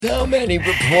So many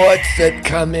reports that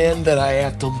come in that I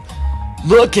have to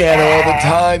look at all the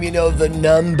time. You know, the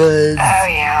numbers. Oh,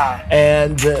 yeah.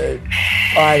 And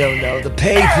I don't know, the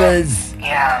papers.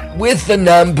 Yeah. With the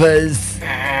numbers.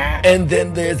 Mm-hmm. And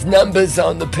then there's numbers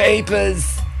on the papers.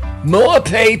 More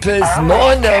papers, Oh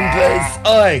more my numbers.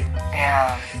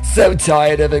 Yeah. So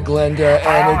tired of it, Glenda. Oh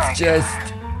And my it's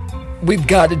just, we've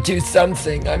got to do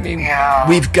something. I mean, Yeah.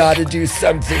 we've got to do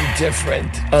something different.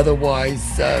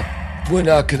 Otherwise, we're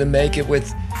not going to make it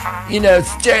with, you know,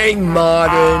 staying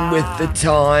modern with the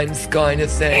times kind of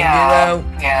thing, Yeah. you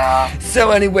know? Yeah. So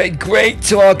anyway, great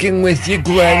talking with you,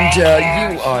 Glenda.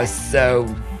 Thank you. You are so...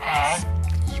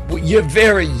 You're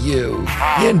very you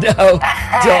know,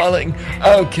 darling.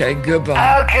 Okay,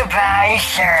 goodbye. Oh, goodbye,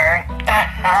 sir.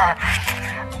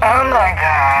 Oh, my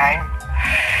God.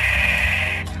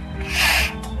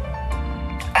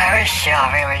 Oh,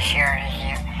 Sylvia was here to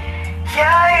you.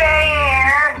 Sylvia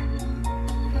here.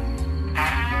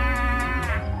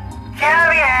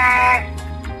 Sylvia.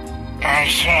 Oh,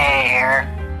 she ain't here.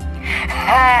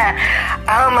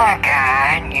 Oh my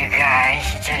God, you guys,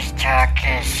 just talked to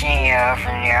the CEO of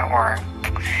the network.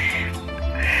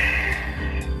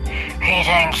 He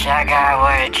thinks I got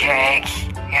what it takes,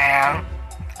 you know?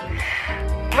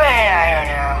 But I don't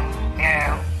know, you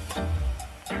know?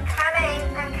 I'm coming.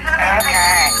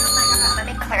 Okay. Let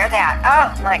me clear that. Oh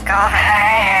my God.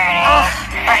 Hi, honey. Oh,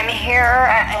 I'm here,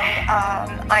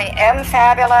 and I am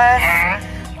fabulous.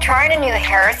 Trying a new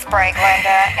hairspray,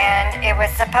 Glenda, and it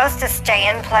was supposed to stay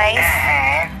in place,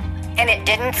 and it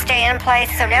didn't stay in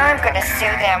place, so now I'm going to sue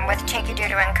them with Tinky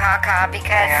Doodoo and Kaka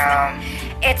because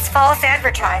it's false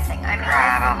advertising. I mean,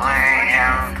 Probably,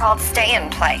 yeah. it's called Stay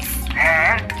in Place.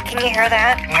 Can you hear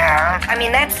that? Yeah. I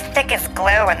mean, that's thick as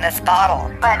glue in this bottle,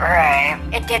 but Right.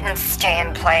 it didn't stay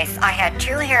in place. I had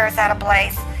two hairs out of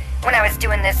place when I was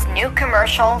doing this new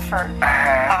commercial for,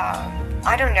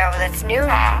 I don't know, this new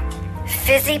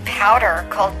fizzy powder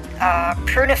called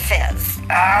Prunafizz.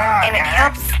 Oh, And it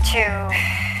helps to,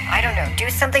 I don't know, do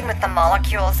something with the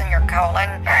molecules in your colon,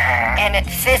 and it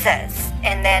fizzes.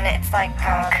 And then it's like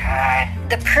God.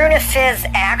 the Prunafizz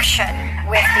action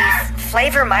with these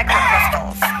flavor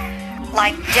microcrystals,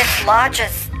 like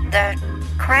dislodges the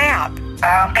crab. Oh,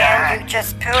 God. And you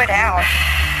just poo it out.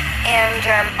 And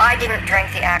I didn't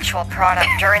drink the actual product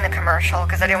during the commercial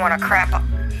because I didn't want to crap,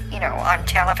 you know, on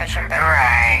television, but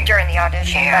Right. during the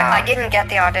audition. Yeah. But I didn't get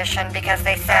the audition because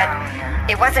they said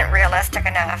it wasn't realistic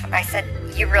enough. I said,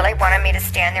 you really wanted me to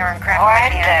stand there and crap my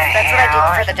What the pants? That's what I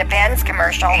hell? did for the Depends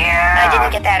commercial. Yeah. And I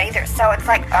didn't get that either. So it's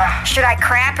like, should I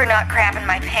crap or not crap in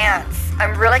my pants?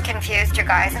 I'm really confused, you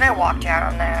guys, and I walked out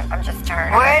on that. I'm just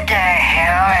tired. What the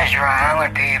hell is wrong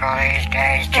with people these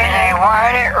days? Do they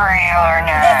want it real or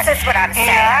not? This is what I'm You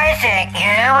know, saying. you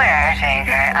know what I think?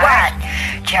 What?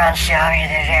 John Sylvia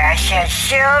the other day, I said,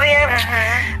 Sylvia?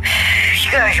 She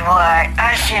goes, what?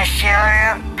 I said,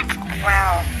 Sylvia?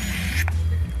 Wow.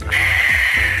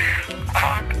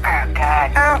 Oh,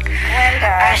 God. Oh, I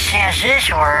Glenda. says,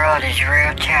 this world is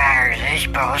real tired of this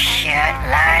bullshit,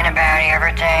 lying about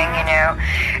everything, you know?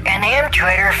 And them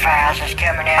Twitter files is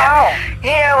coming out. Oh.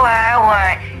 You know what I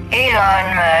want?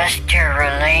 Elon Musk to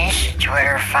release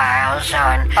Twitter files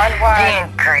on On what? the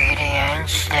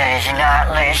ingredients that is not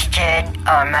listed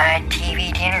on my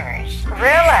TV dinners.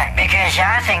 Really? Because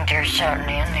I think there's something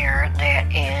in there that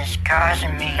is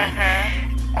causing me,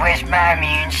 with my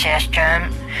immune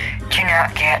system, to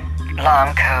not get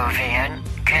long COVID,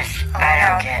 because I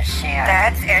don't get sick.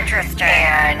 That's interesting.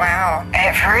 And wow.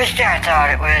 at first I thought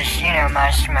it was, you know,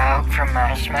 my smoke from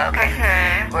my smoking,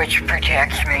 which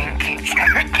protects me and keeps me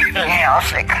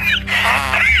healthy.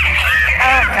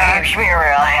 Keeps me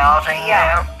real healthy, you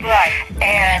know? Right.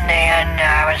 And then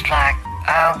I was like,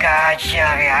 oh God,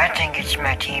 Sylvia, I think it's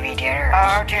my TV dinners.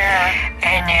 Oh dear.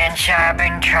 And then so I've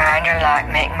been trying to like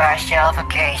make myself a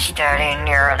case study and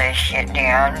narrow this shit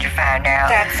down to find out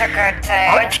That's a good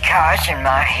thing. what's causing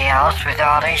my health with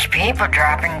all these people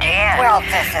dropping dead. Well,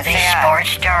 this is These it. sports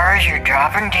stars are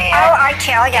dropping dead. Oh, I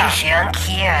tell ya. These young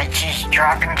kids is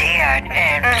dropping dead.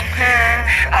 And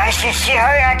I said,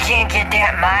 Sylvia, I can't get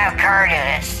that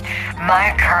myocarditis. The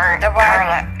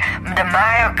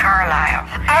myocarditis.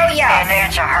 Oh, yes. And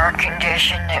that's a heart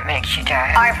condition that makes you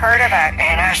die. I've heard of it.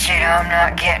 And I said, I'm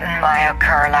not getting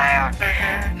myocarditis.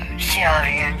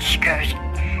 Sylvia, and she goes,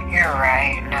 you're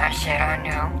right. And I said, I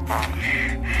know.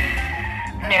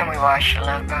 And then we watched the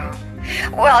logo.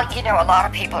 Well, you know, a lot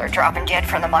of people are dropping dead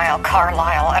from the Mile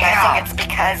Carlisle, and I think it's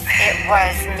because it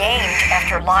was named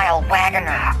after Lyle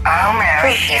Waggoner, Oh, no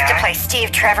who shit. used to play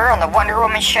Steve Trevor on the Wonder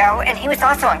Woman show, and he was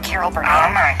also on Carol Burnett.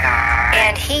 Oh, my God.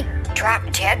 And he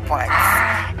dropped dead once.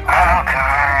 Oh,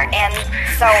 God. And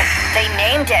so they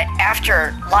named it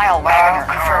after Lyle Wagner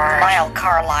for Lyle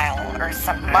Carlisle or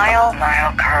something. Mile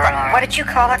Carlisle. What did you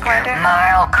call it, Glenda?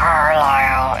 Mile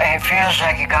Carlisle. It feels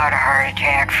like you got a heart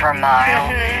attack for a mile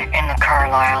in the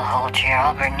Carlisle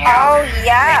Hotel, but now Oh,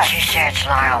 yes. if you said it's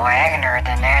Lyle Wagner,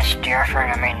 then that's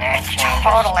different. I mean, that's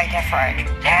Totally different.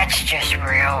 That's just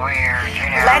real weird, you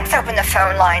know. Let's open the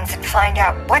phone lines and find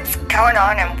out what's going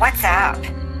on and what's up.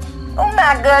 Oh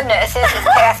my goodness, this is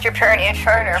Pastor Pernian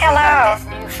Ferner. Hello. This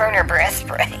new Ferner breast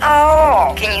spray.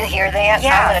 Oh. Can you hear that?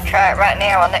 Yes. I'm going to try it right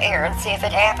now on the air and see if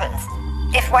it happens.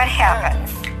 If what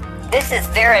happens? This is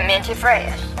very minty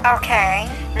fresh. Okay.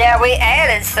 Now we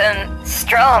added some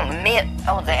strong mint.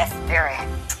 Oh, that's very.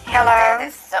 Hello. That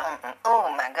is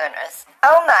oh my goodness.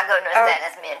 Oh my goodness, Oh. that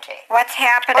is minty. What's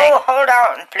happening? Oh, hold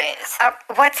on, please.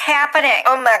 What's happening?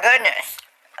 Oh my goodness.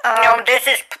 No, this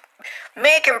is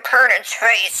making Pernod's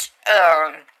face.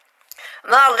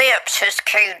 My lips has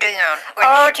caved in.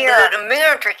 Oh, dear. The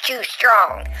mint are too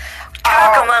strong.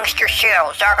 Talk amongst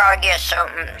yourselves. I gotta get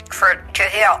something to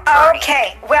help. Purdy.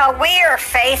 Okay, well, we are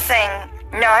facing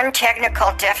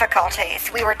non-technical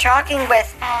difficulties. We were talking with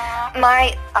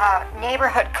my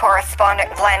neighborhood correspondent,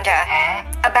 Glenda,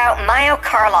 about Mile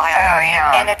Carlisle. Oh,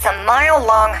 yeah. And it's a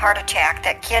mile-long heart attack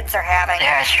that kids are having.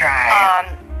 That's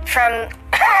right. From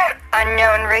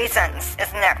unknown reasons.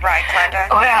 Isn't that right, Glenda?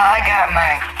 Well, I got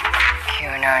my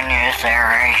QAnon news there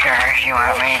right here if you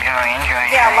want me to go into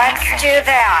it. Yeah, let's do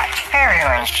that.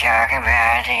 Everyone's talking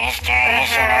about it these days,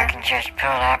 and I can just pull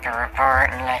up a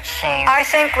report and let's see I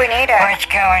think we need it. what's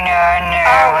going on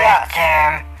Oh, with,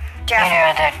 yes. you know,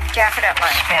 the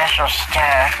Definitely. special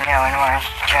stuff no one wants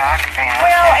to talk about.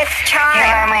 Well, So, it's you time.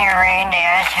 want me to read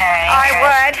this, honey? I 'Cause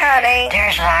would, honey.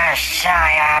 There's a lot of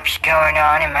psyops going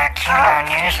on in my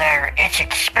QAnon newsletter. It's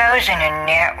exposing a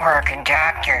network of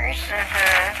doctors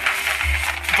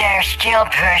that are still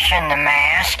pushing the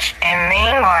masks, and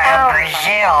meanwhile,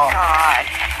 Brazil God.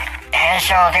 has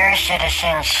all their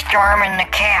citizens storming the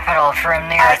Capitol from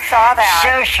their I saw that.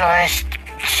 socialist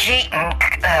cheating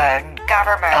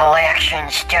Government. election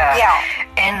stuff. Yeah.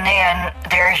 And then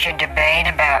there's a debate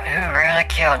about who really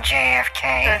killed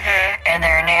JFK, and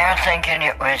they're now thinking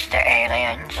it was the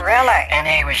aliens. Really? And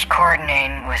they was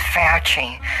coordinating with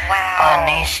Fauci Wow. on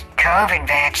these COVID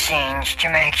vaccines to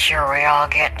make sure we all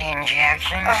get the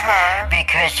injections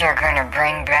because they're going to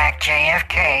bring back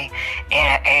JFK in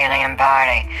an alien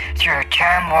body through a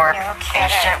time warp No and kidding.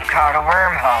 something called a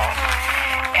wormhole.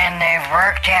 And they've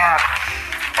worked out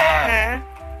something.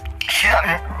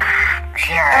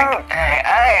 Sorry,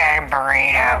 I had a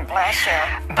burrito. Bless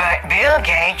you. But Bill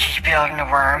Gates is building a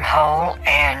wormhole,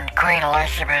 and Queen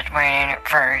Elizabeth went in it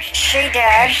first. She 'Cause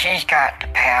did. she's got the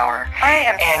power. I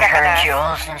am And sick of her this.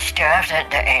 jewels and stuff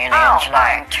that the aliens Oh,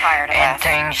 like. I'm tired of And this.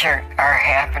 things are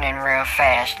happening real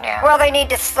fast now. Well, they need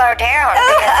to slow down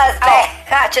because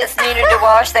I just needed to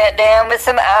wash that down with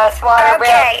some ice water.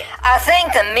 Okay. Well, I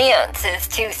think the mints is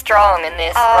too strong in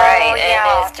this Oh, spray, yeah.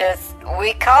 and it's just,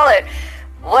 we call it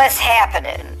what's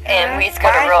happening, and we're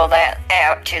going Right. to roll that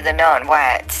out to the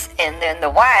non-whites, and then the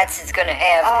whites is going to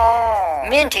have Oh.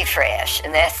 Minty Fresh,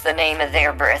 and that's the name of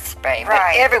their breath spray.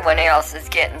 Right. But everyone else is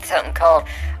getting something called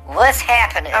What's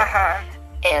Happening,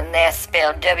 and that's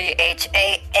spelled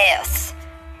WHAS,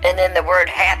 and then the word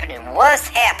happening, what's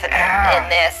happening,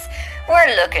 and that's,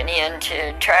 we're looking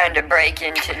into trying to break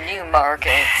into new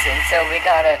markets, and so we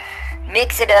gotta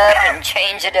mix it up and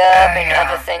change it up and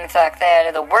other things like that,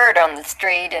 or the word on the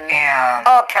street, and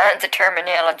all kinds of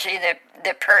terminology that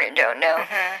Perny don't know.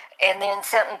 And then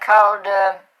something called,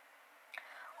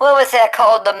 what was that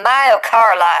called? The Mile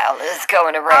Carlisle is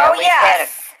going around. Oh, We've had yes.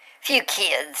 a few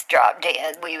kids drop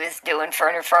dead. We was doing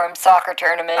Ferner Farms soccer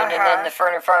tournament, and then the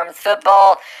Ferner Farms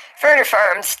football, Ferner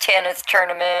Farms tennis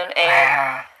tournament,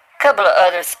 and a couple of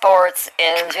other sports,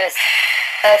 and just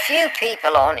a few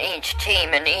people on each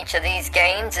team in each of these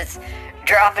games is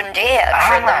dropping dead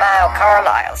from the Mile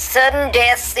Carlisle. Sudden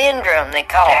death syndrome, they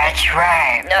call it. That's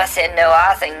right. No, I said, no,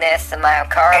 I think that's the Mile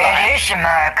Carlisle. It is the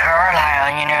Mile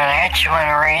Carlisle, you know, that's one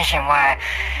reason why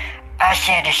I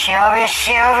said to Sylvia,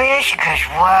 because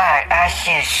what? I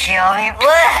said, Sylvia,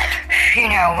 What? you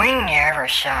know, we never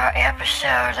saw an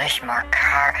episode of this Mark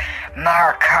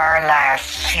Carlisle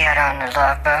shit on the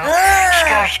Love Boat. She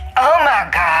goes, oh my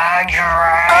God, you're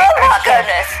right. Oh, my I said,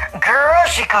 goodness. girl?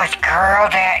 She goes, girl,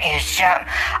 that is something.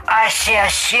 I said,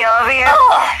 Sylvia,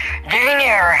 they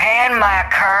never had my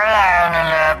Carlisle in a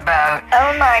love boat.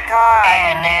 Oh my God.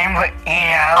 And then,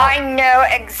 I know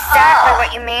exactly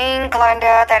what you mean,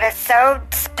 Glenda. That is so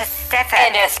specific.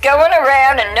 And it's going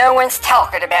around and no one's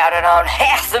talking about it on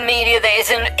half the media. There's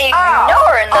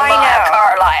ignoring the Maya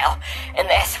Carlisle. And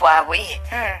that's why we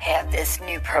have this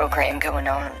new program going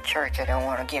on in the church. I don't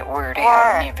want to get word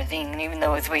out and everything, even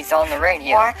though it's on the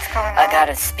radio. What's going on? I got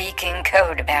a speaking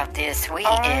code about this. We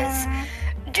is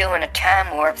doing a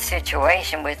time warp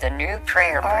situation with a new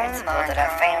prayer principle that I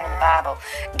found in the Bible.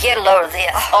 Get a load of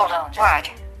this. Hold on. What?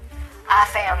 I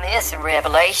found this in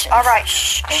Revelation. All right,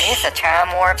 shh. And it's a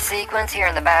time warp sequence here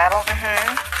in the Bible.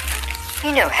 Mm-hmm.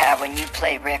 You know how when you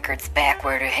play records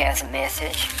backward, it has a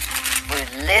message? Well,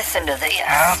 listen to this.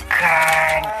 Oh,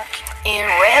 God. In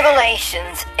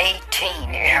Revelations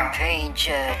 18, on page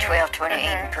 1228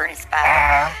 in Prentice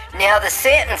Bible. Now the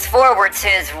sentence forward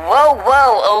says, woe,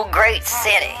 woe, O great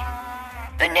city.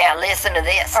 But now listen to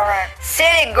this. All right.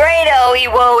 City great, oh,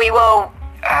 woe, woe.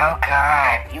 Oh,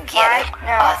 God. You get it?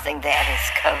 No. I think that is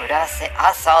code.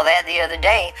 I saw that the other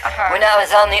day when I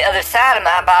was on the other side of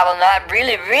my Bible and I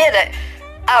really read it.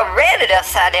 I read it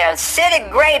upside down. City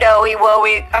great, oh, woe,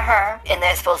 and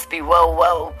that's supposed to be whoa,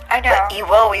 whoa. I know.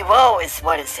 But woe is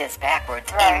what it says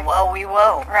backwards. Right.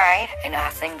 Woe. Right. And I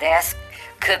think that's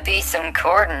could be some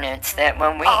coordinates that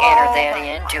when we enter that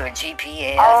into a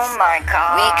GPS, my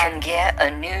God, we can get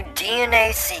a new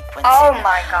DNA sequence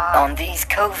my God, on these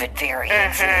COVID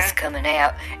variants that's coming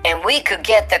out, and we could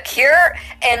get the cure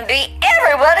and beat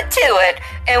everybody to it,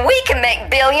 and we can make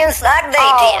billions like they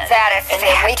did. That is and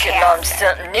then we could launch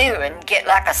something new and get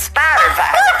like a spider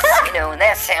virus, and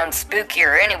that sounds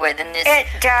spookier anyway than this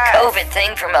COVID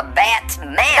thing from a bat's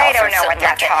mouth. They don't know what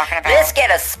they're talking about. Let's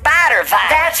get a spider virus.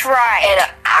 That's right. And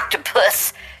an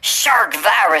octopus shark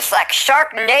virus, like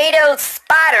Sharknado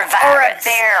spider virus. Or a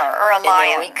bear, or a lion.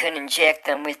 And then we could inject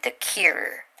them with the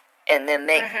cure. And then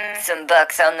make some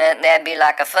bucks on that, and that'd be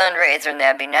like a fundraiser, and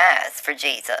that'd be nice for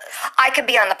Jesus. I could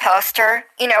be on the poster,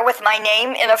 with my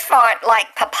name in a font like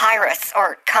Papyrus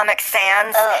or Comic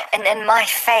Sans, and then my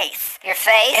face. Your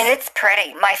face? And it's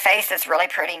pretty. My face is really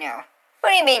pretty now.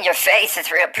 What do you mean your face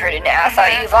is real pretty now? I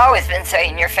thought you've always been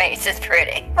saying your face is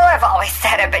pretty. Well, I've always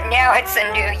said it, but now it's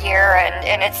a new year,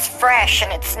 and it's fresh,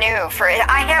 and it's new.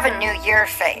 I have a new year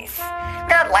face.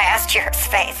 Not last year's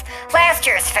face. Last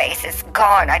year's face is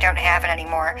gone. I don't have it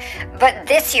anymore. But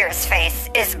this year's face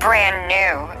is brand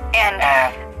new. And,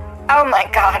 oh my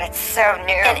God, it's so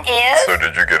new. It is? So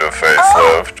did you get a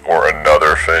facelift or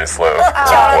another facelift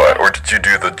or what? Or did you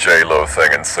do the J-Lo thing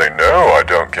and say, no, I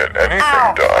don't get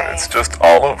anything done. It's just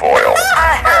olive oil.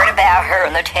 I heard about her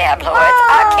in the tabloids.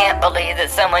 I can't believe that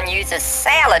someone uses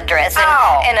salad dressing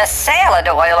and a salad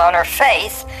oil on her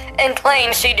face and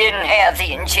claims she didn't have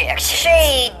the injection.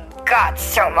 She got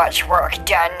so much work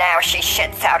done now she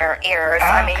shits out her ears.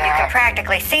 You can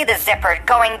practically see the zipper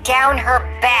going down her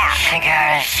back. She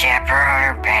got a zipper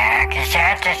on her back. Is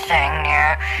that the thing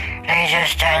now? They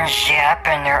just unzip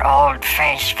and their old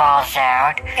face falls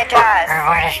out? It does. Or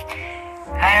what is...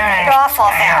 I don't It all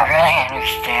falls out. I don't really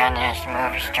understand this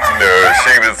movie star. No,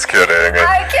 she was kidding.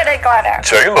 I'm kidding, Glenda.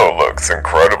 J-Lo looks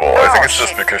incredible. I think it's just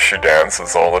she's- because she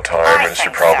dances all the time I and she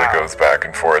think probably so. goes back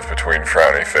and forth between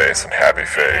frowny face and happy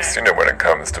face, when it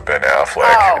comes to Ben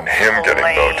Affleck and him getting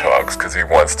please. Botox because he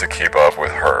wants to keep up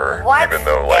with her, What's even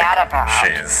though, that about?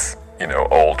 she's,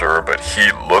 older, but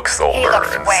he looks older,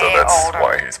 looks and way so that's older.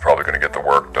 why he's probably going to get the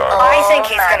work done. I think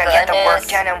he's my going to get the work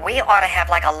goodness. done, and we ought to have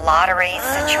like a lottery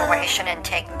situation and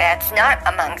take bets, not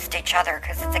amongst each other,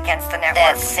 because it's against the network.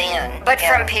 That's sin. But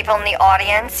from people in the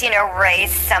audience,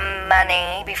 raise some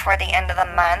money before the end of the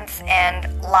month, and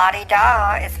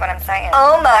la-di-da is what I'm saying.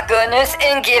 Oh my goodness,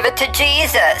 and give it to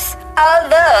Jesus. I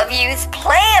love you's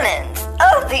plannings.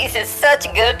 Oh, these are such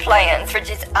good plans for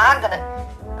Jesus.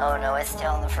 Oh no, it's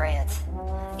still in the fridge.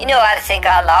 I think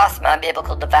I lost my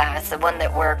biblical device, the one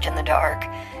that worked in the dark.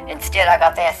 Instead, I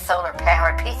got that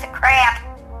solar-powered piece of crap.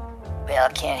 Well,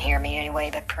 it can't hear me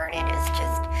anyway, but Pernit is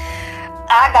just...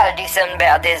 I gotta do something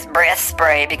about this breast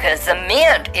spray because the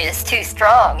mint is too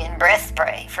strong in breast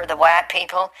spray for the white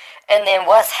people. And then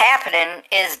what's happening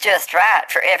is just right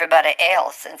for everybody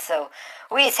else. And so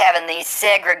we's having these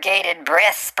segregated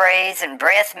breast sprays and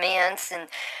breast mints, and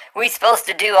we're supposed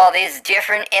to do all these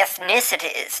different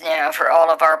ethnicities now for all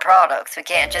of our products. We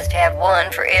can't just have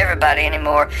one for everybody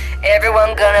anymore.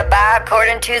 Everyone gonna buy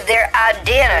according to their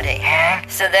identity,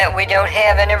 so that we don't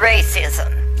have any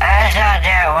racism. I thought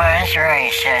that was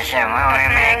racism when we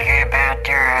make it about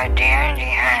their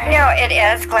identity, honey. No, it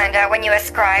is, Glenda, when you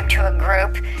ascribe to a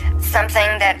group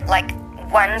something that, like,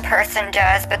 one person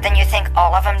does, but then you think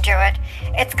all of them do it.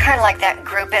 It's kind of like that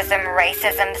groupism,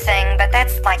 racism thing, but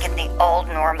that's like in the old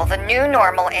normal. The new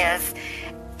normal is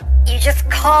you just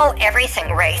call everything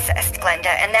racist, Glenda,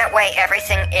 and that way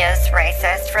everything is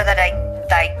racist for the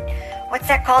what's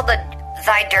that called? The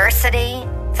diversity,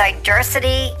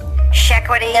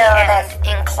 shequity, and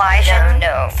inclusion?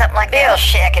 No. Something like Bill that.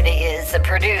 Sheckety is the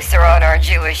producer on our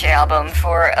Jewish album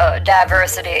for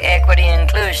diversity, equity,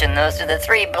 inclusion. Those are the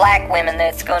 3 black women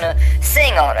that's going to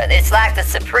sing on it. It's like the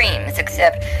Supremes,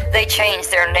 except they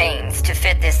changed their names to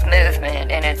fit this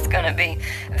movement, and it's going to be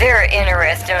very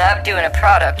interesting. I'm doing a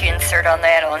product insert on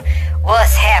that on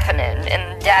what's happening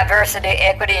in diversity,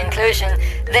 equity, inclusion.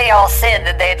 They all said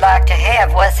that they'd like to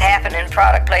have what's happening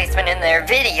product placement in their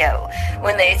video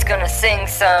when they's gonna sing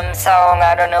some song.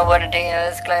 I don't know what it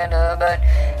is, Glenda, but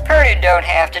Purdy don't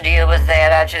have to deal with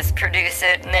that. I just produce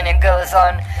it, and then it goes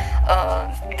on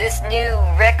this new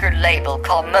record label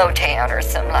called Motown or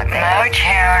something like that.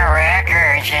 Motown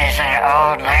Records is an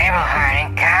old label,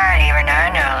 honey. God, even I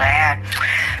know that.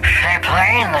 They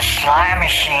play in the slot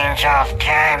machines all the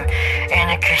time in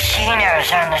the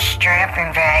casinos on the Strip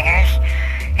in Vegas.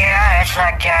 Yeah, it's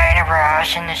like Diana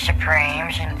Ross and the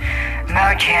Supremes and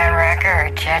Motown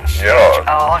Records. That's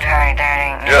old, honey. That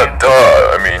ain't new. Yeah,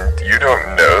 duh. I mean, you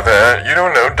don't know that? You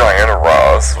don't know Diana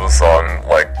Ross was on,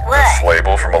 like, this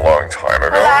label from a long time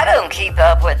ago? Well, I don't keep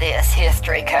up with this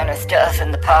history kind of stuff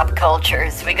in the pop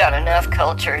cultures. We got enough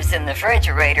cultures in the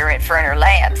refrigerator at Ferner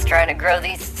Labs trying to grow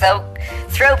these throat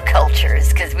cultures,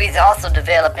 because we's also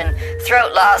developing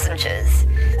throat lozenges.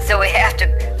 So we have to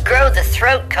grow the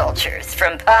throat cultures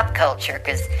from pop culture,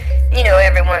 because, you know,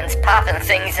 everyone's popping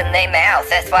things in their mouth.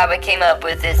 That's why we came up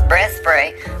with this breath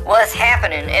spray. What's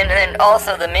happening? And then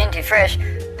also the Minty Fresh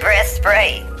breath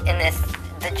spray, and this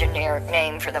the generic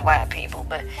name for the white people.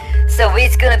 But so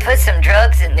we's gonna put some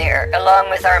drugs in there along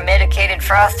with our medicated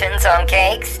frostings on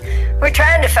cakes. We're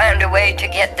trying to find a way to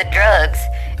get the drugs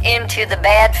into the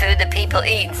bad food that people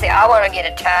eat. See, I want to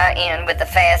get a tie-in with the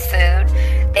fast food.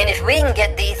 And if we can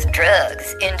get these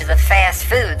drugs into the fast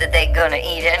food that they're gonna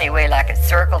eat anyway, like a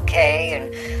Circle K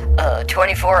and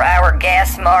 24-hour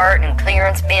Gas Mart and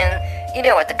clearance bin, you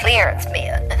know what the clearance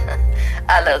bin.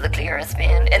 I love the clearance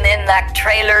bin. And then like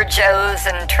Trailer Joe's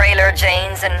and Trailer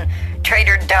Jane's and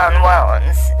Trader Don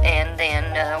Juan's, and then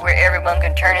where everyone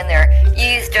can turn in their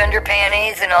used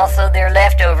underpanties and also their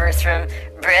leftovers from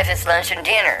breakfast, lunch, and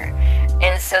dinner.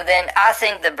 And so then I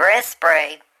think the breath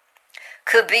spray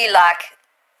could be like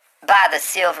by the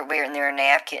silverware in their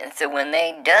napkins. So when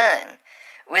they done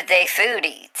with their food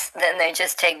eats, then they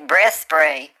just take breath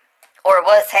spray or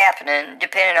what's happening,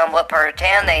 depending on what part of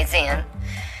town they's in,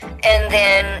 and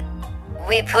then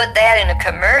we put that in a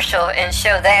commercial and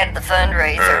show that at the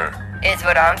fundraiser. Is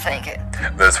what I'm thinking.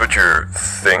 That's what you're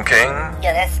thinking?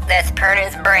 Yeah, that's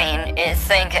Perna's brain is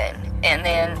thinking. And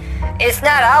then it's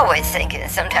not always thinking.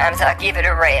 Sometimes I'll give it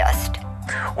a rest.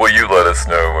 Well, you let us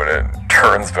know when it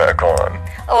turns back on.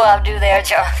 Oh, I'll do that,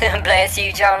 Jonathan. Bless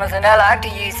you, Jonathan. I like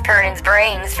to use Perna's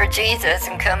brains for Jesus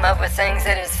and come up with things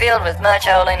that is filled with much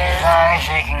holiness. As long as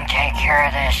they can take care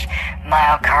of this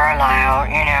Mild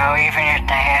Carlisle, you know, even if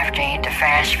they have to eat the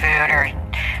fast food or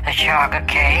the chocolate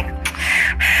cake.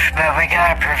 But we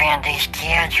gotta prevent these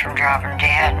kids from dropping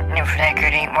dead. If they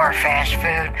could eat more fast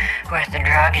food with the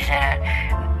drugs in it,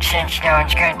 since no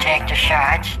one's gonna take the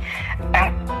shots.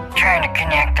 I'm trying to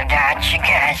connect the dots, you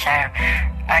guys.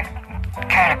 I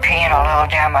kind of peeing a little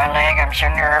down my leg. I'm so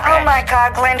nervous. Oh my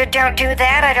God, Glenda, don't do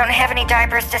that. I don't have any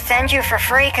diapers to send you for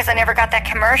free because I never got that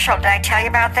commercial. Did I tell you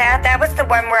about that? That was the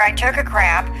one where I took a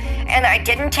crap and I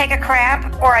didn't take a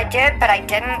crap, or I did, but I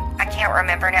didn't. I can't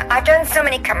remember now. I've done so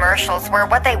many commercials where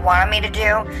what they wanted me to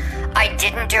do, I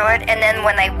didn't do it, and then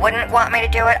when they wouldn't want me to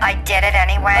do it, I did it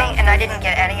anyway, and I didn't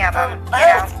get any of them. You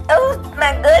know? Oh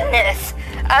my goodness.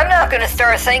 I'm not going to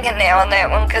start thinking now on that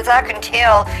one because I can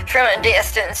tell from a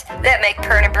distance that make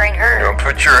Perna brain hurt. You know,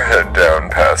 put your head down,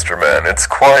 Pastor Man. It's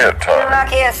quiet time. I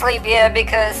can't sleep yet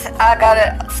because I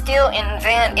gotta still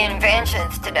invent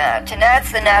inventions tonight.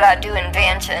 Tonight's the night I do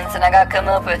inventions, and I gotta come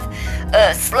up with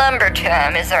slumber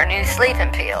time is our new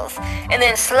sleeping pills, and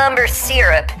then slumber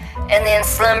syrup, and then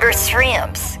slumber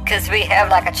shrimps, because we have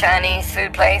like a Chinese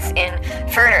food place in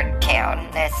Ferner Town.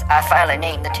 I finally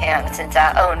named the town since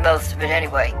I own most of it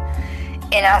anyway.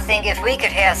 And I think if we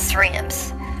could have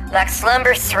shrimps, like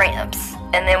slumber shrimps,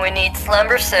 and then we need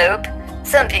slumber soap.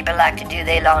 Some people like to do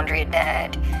their laundry at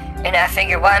night. And I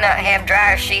figure why not have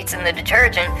dryer sheets and the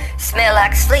detergent smell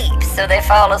like sleep, so they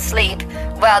fall asleep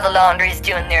while the laundry's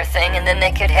doing their thing, and then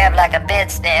they could have like a bed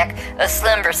snack of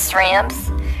slumber shrimps.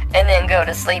 and then go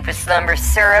to sleep with slumber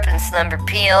syrup and slumber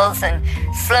pills and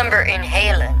slumber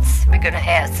inhalants. We're going to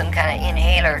have some kind of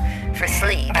inhaler for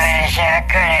sleep. But is that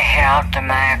gonna help the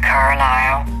Maya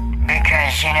Carlisle?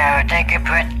 Because, they could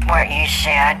put what you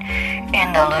said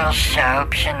in the little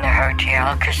soaps in the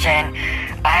hotel, because then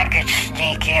I could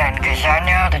sneak in, because I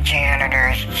know the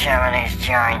janitors at some of these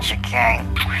joints, okay?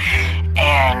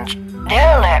 And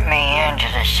they'll let me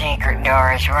into the secret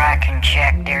doors where I can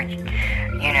check their,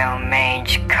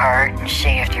 maid's cart and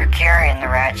see if they're carrying the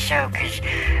right soap, because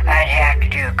I'd have to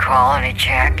do a quality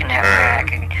check, and that way I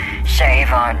could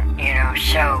save on,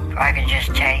 soap. I could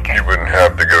just take it. You wouldn't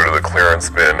have to go to the clearance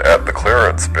bin at the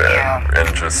clearance bin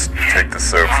and just take the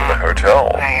soap from the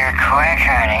hotel. Well, you're quick,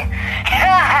 honey.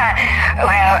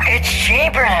 Well, it's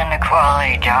cheaper than the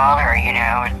quality dollar,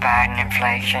 with Biden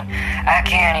inflation. I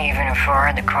can't even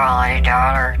afford the quality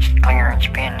dollar clearance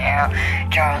bin now.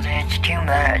 Charles, it's too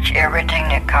much. Everything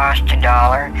that cost $1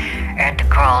 at the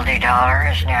quality dollar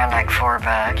is now like $4.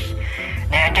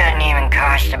 That doesn't even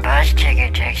cost the bus ticket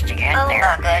it takes to get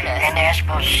there. Oh, my goodness. And that's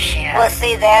bullshit. Well,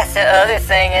 see, that's the other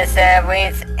thing is that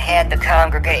we've had the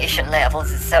congregation levels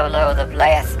so low the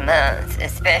last month,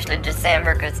 especially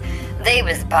December, because they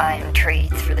was buying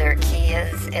treats for their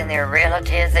kids and their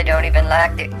relatives. They don't even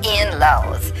like their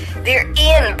in-laws. They're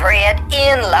inbred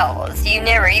in-laws. You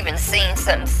never even seen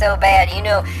something so bad.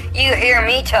 You hear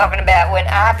me talking about when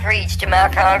I preach to my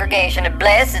congregation of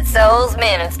Blessed Souls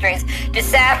Ministries,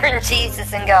 deciphering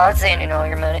Jesus and God sending all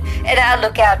your money, and I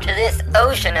look out to this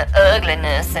ocean of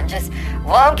ugliness and just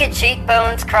wonky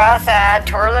cheekbones, cross-eyed,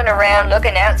 twirling around,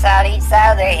 looking outside each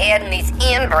side of their head, and these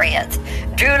inbreds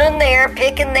drooling there,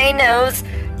 picking their nose,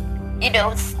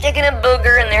 sticking a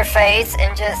booger in their face,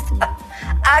 and just,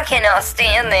 I cannot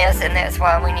stand this, and that's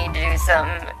why we need to do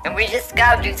something, and we just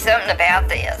gotta do something about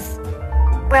this.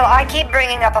 Well, I keep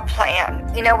bringing up a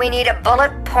plan. We need a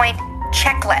bullet point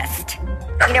checklist.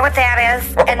 You know what that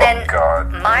is? And then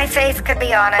God. my face could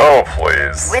be on it. Oh,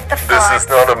 please. With the This is fonts.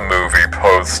 not a movie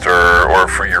poster or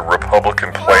for your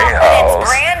Republican Playhouse. It's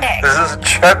branding. This is a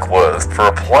checklist for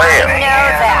a plan. I know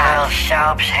that. Little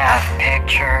soaps have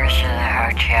pictures of the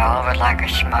hotel with like a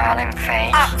smiling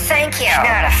face. Thank you. It's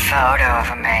not a photo of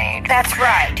a maid. That's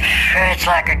right. It's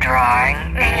like a drawing,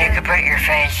 and you could put your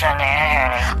face on that,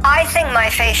 honey. I think my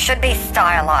face should be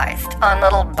stylized on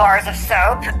little bars of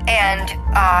soap and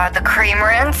the cream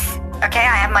rinse. Okay,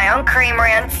 I have my own cream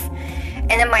rinse.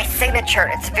 And then my signature,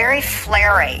 it's very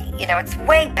flary. It's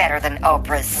way better than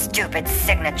Oprah's stupid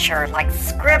signature, like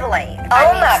scribbly.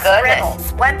 My goodness.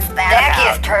 Scribbles. What's that That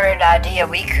about? gives her an idea.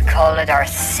 We could call it our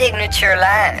signature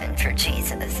line for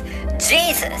Jesus.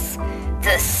 Jesus,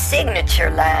 the signature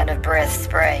line of breath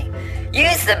spray.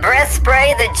 Use the breath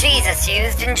spray that Jesus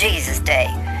used in Jesus' day.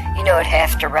 It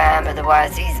has to rhyme,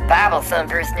 otherwise these Bible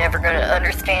thumpers never going to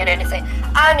understand anything.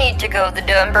 I need to go. The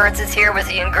dumb birds is here with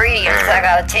the ingredients. I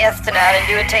got a test tonight and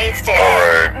do a taste test.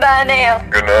 All right. Bye now.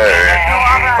 Good night.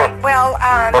 All right. Well,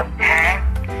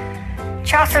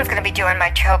 Charleston's going to be doing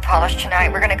my toe polish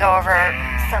tonight. We're going to go over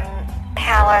some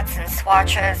palettes and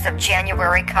swatches of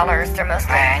January colors. They're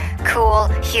mostly cool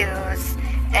hues,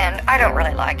 and I don't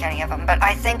really like any of them, but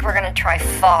I think we're going to try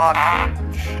fog.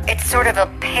 It's sort of a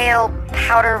pale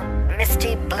powder,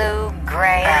 misty blue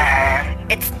gray.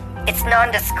 It's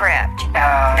nondescript.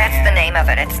 That's the name of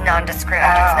it. It's nondescript.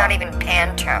 It's not even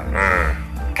Pantone.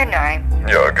 Good night.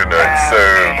 Yeah, good night. So,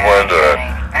 Glenda,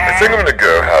 I think I'm gonna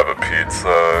go have a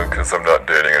pizza, because I'm not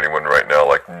dating anyone right now.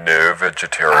 Like, no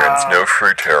vegetarians, no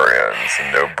fruitarians,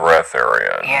 and no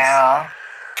breatharians. Yeah.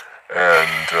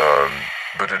 And,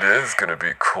 but it is gonna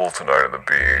be cool tonight on the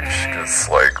beach, because,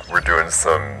 like, we're doing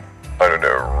some, I don't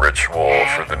know, ritual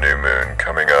for the new moon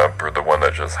coming up, or the one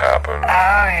that just happened. Oh,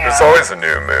 yeah. There's always a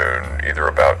new moon, either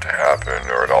about to happen,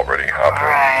 or it already happened.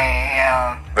 Right,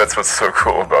 yeah. That's what's so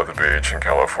cool about the beach in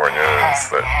California, is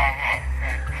that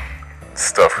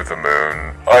stuff with the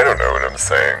moon. I don't know what I'm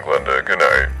saying, Glenda. Good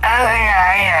night. Oh, yeah,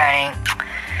 honey.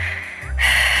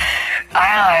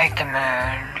 I like the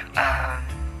moon,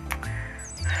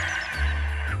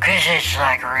 because it's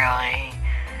like really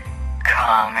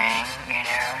calming,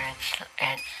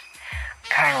 it's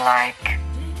kind of like,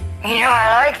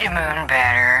 I like the moon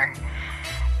better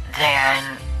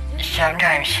than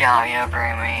sometimes Sylvia will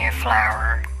bring me a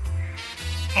flower,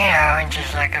 it's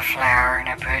just like a flower and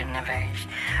I put it in the vase,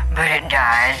 but it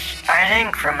dies, I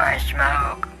think, from my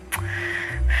smoke.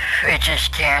 It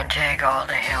just can't take all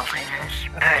the healthiness,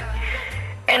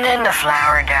 and then the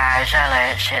flower dies. I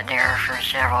let it sit there for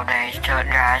several days till it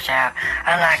dries out.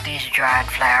 I like these dried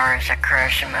flowers. I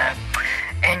crush them up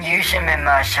and use them in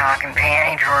my sock and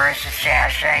panty drawers as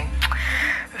sachet.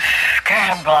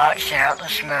 kind of blocks out the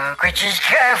smoke, which is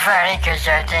kind of funny because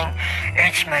I think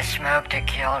it's my smoke that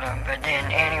killed him. But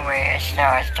then anyway, it's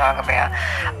now let's talk about.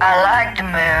 I like the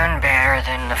moon better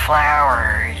than the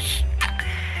flowers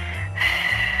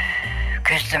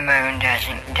because the moon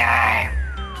doesn't die,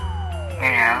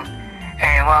 you know,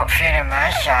 and it won't fit in my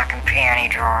sock and panty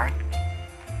drawer.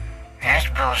 That's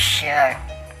bullshit.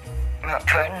 I'm not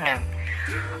putting a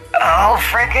whole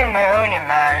freaking moon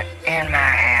in my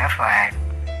half-light.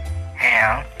 You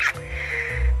know?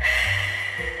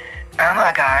 Oh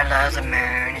my God, I love the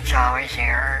moon. It's always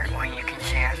there when you can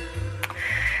see it.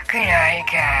 Good night,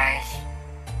 guys.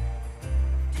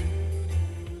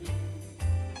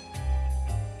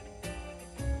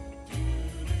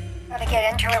 To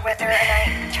get into it with her, and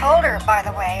I told her, by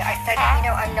the way, I said, you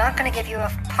know, I'm not going to give you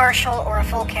a partial or a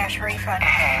full cash refund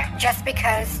just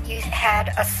because you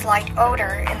had a slight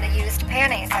odor in the used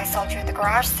panties I sold you at the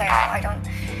garage sale. I don't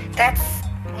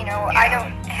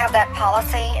have that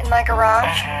policy in my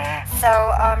garage. So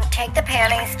take the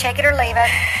panties, take it or leave it,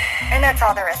 and that's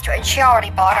all there is to it. And she already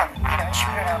bought them, you know, she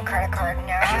put it on a credit card, and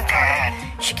now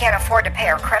she can't afford to pay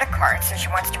her credit card, so she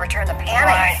wants to return the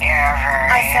panties.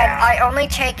 Whatever. I said, I only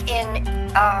take in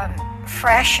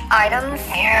fresh items.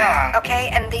 Yeah. Okay,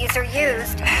 and these are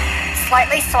used,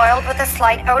 slightly soiled with a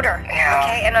slight odor. Yeah.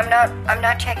 Okay, and I'm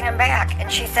not taking them back.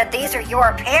 And she said, these are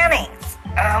your panties.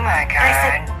 Oh my God. And I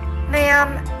said, ma'am,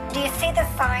 do you see the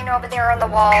sign over there on the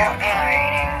wall?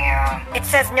 Complaining, yeah. It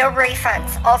says no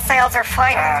refunds. All sales are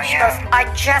final. Oh, She yeah. goes,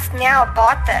 I just now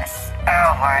bought this.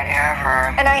 Oh,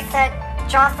 whatever. And I said,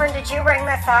 Jocelyn, did you ring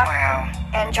this up? Well,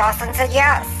 And Jocelyn said,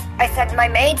 yes. I said, my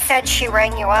maid said she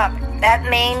rang you up. That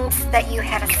means that you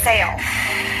had a sale.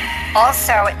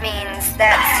 Also, it means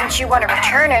that since you want to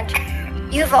return it,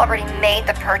 you've already made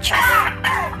the purchase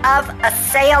of a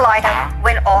sale item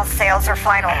when all sales are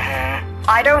final.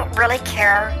 I don't really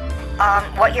care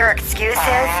what your excuse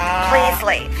is. Please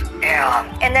leave. yeah.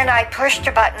 And then I pushed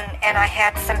a button, and I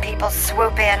had some people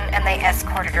swoop in, and they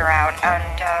escorted her out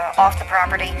and off the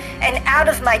property and out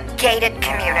of my gated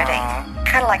community.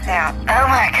 Kind of like that. Oh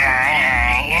my God,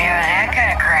 honey. You know, that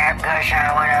kind of crap goes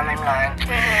on when I'm in lunch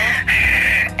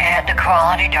at the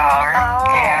Quality Dollar,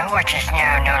 you know, which is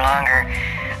now no longer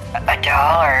 $1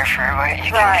 for what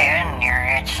you can get in here.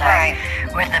 It's like,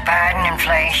 with the Biden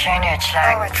inflation, it's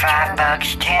like it's $5,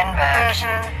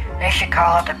 $10. They should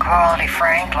call it the Quality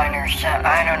Franklin or something.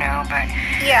 I don't know, but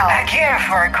Yeah. I can't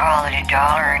afford Quality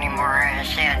Dollar anymore. I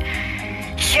said,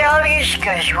 Sylvia, she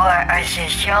goes, what? I said,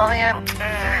 Sylvia,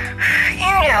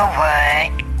 you know what?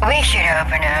 We should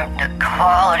open up the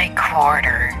Quality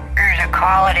Quarter, or the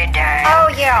Quality Dime,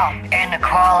 Oh, yeah. and the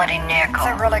Quality Nickel.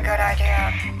 It's a really good idea.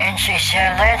 And she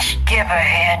said, let's skip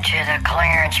ahead to the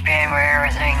clearance bin where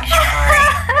everything's free.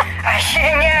 I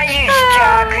said, now you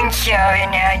talking, Sylvia,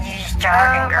 now you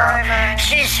talking, girl. my.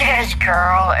 She says,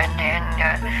 girl, and then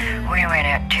we went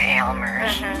up to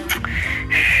Elmer's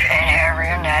and had a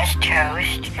real nice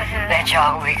toast. That's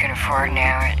all we can afford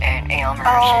now at Elmer's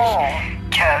is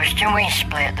toast, and we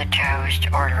split the toast,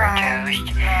 order a toast,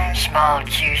 small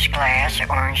juice glass,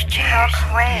 orange juice. How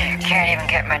quaint. Can't even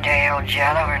get my day old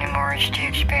Jello anymore, it's too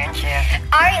expensive.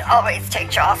 I always take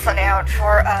Jocelyn out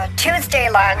for a Tuesday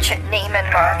lunch at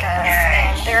Neiman Marcus.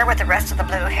 nice. And they're with the rest of the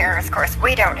blue hairs. Of course,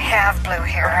 we don't have blue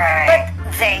hair. Right.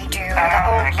 But they do. The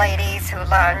Oh, old ladies who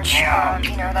lunch. Yeah.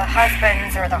 You know, the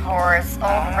husbands or the whores.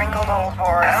 Old, wrinkled old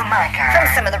whores. Oh my From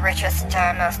God. some of the richest,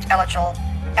 most eligible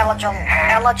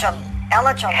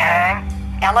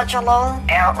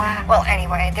Elton. well,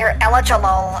 anyway, they're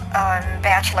eligible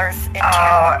bachelors in Oh,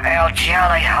 town. El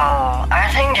Jelly Hole. I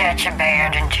think that's a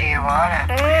band in Tijuana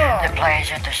Mm. that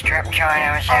plays at the strip joint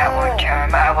I was at one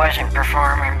time. I wasn't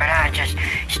performing, but I just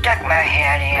stuck my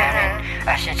head in and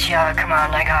I said, Sheila, come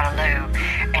on, they got a loo.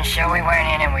 And so we went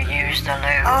in and we used the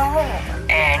loo. Oh,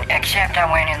 And except I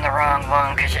went in the wrong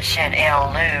one because it said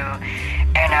El Lou.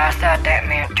 And I thought that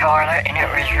meant toilet, and it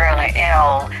was really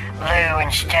El Lou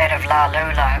instead of La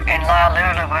Lula. And La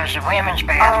Lula was the women's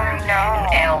bathroom. Oh,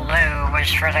 no. And El Lou was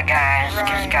for the guys,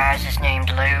 because guys is named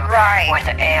Lou. Right.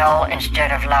 With an L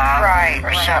instead of La. Right,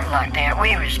 Or right. something like that.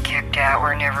 We was kicked out.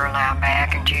 We're never allowed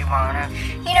back in Tijuana.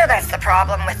 you know that's the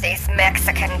problem with these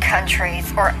Mexican countries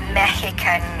or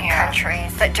Mexican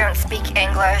countries that don't speak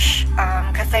English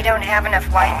because they don't have enough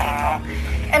white people.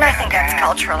 And I think that's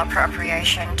cultural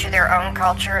appropriation to their own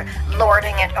culture,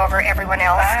 lording it over everyone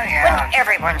else Oh, yeah. when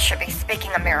everyone should be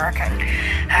speaking American.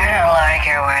 I don't like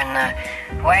it when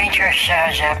the waitress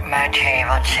shows up at my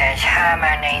table and says, hi,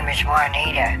 my name is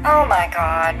Juanita. Oh my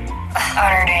God. On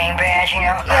her name badge, you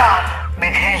know? Yeah.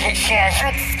 Because it says,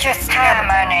 It's just hi,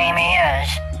 my name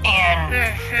is. in,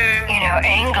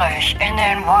 English. And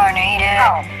then Juanita.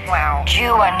 Oh, wow.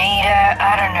 Juanita.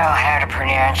 I don't know how to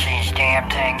pronounce these damn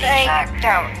things. They It's like,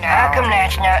 don't how know. come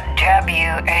that's not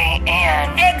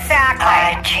W-A-N? Exactly.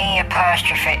 I-T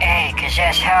apostrophe A, because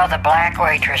that's how the black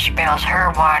waitress spells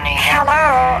her Juanita.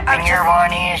 Hello. And your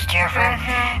Juanita's different.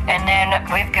 And then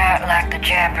we've got like the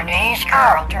Japanese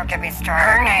girl. Oh, don't get me Her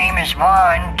started. name is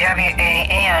Juan,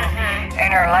 W-A-N, and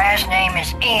her last name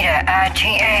is Ida,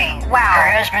 I-T-A. Wow. Her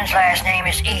husband's last name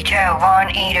is Ito,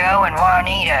 Juan Ito and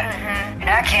Juanita. And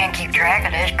I can't keep track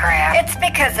of this crap. It's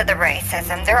because of the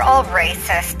racism. They're all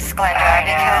racists, Glenda, I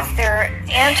know. because they're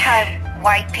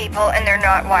anti-white people and they're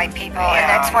not white people, and Yeah.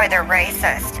 that's why they're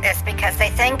racist. It's because they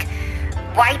think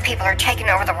white people are taking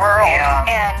over the world, Yeah.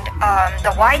 and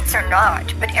the whites are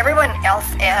not, but everyone else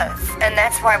is, and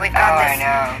that's why we've got I this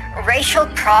know. racial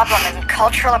problem and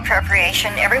cultural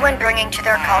appropriation. Everyone bringing to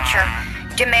their culture,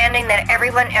 demanding that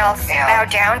everyone else Yeah. bow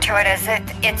down to it as if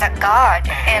it's a god,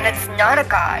 and it's not a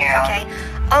god. Yeah. Okay,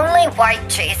 only white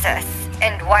Jesus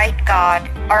and white God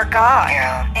are God.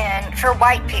 Yeah. And for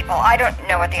white people, I don't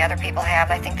know what the other people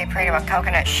have. I think they pray to a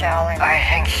coconut shell and I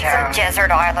think so. some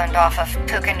desert island off of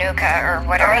Pukanuka or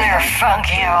whatever. Or their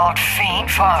funky old feet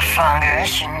full of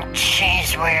fungus and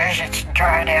cheese whiz that's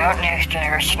dried out next to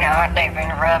their snot they've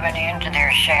been rubbing into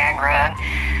their shag rug.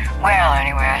 Well,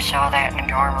 anyway, I saw that in the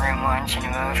dorm room once in a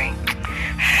movie.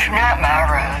 Not my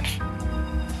rugs.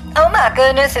 Oh my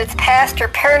goodness, it's Pastor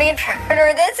Perny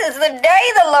Turner. This is the day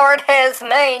the Lord has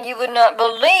made. You would not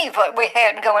believe what we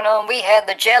had going on. We had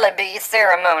the jelly bee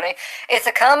ceremony. It's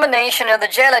a combination of the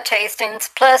jelly tastings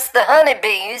plus the honey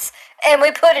bees, and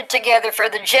we put it together for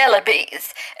the jelly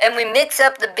bees. And we mix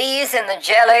up the bees and the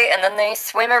jelly, and then they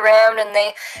swim around and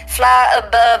they fly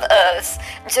above us,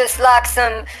 just like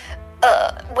some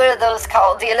what are those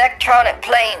called? The electronic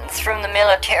planes from the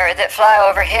military that fly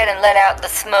overhead and let out the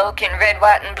smoke in red,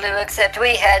 white, and blue, except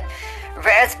we had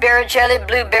raspberry jelly,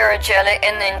 blueberry jelly,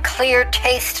 and then clear,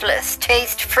 tasteless,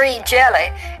 taste-free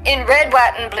jelly in red,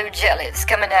 white, and blue jellies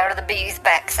coming out of the bee's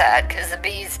backside, because the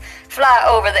bees fly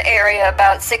over the area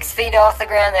about 6 feet off the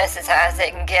ground. That's as high as they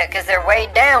can get, because they're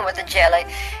weighed down with the jelly,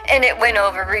 and it went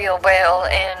over real well,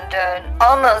 and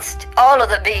almost all of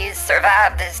the bees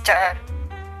survived this time.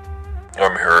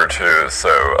 I'm here too, so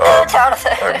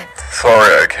Jonathan. I'm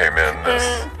sorry I came in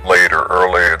this late or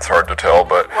early, it's hard to tell,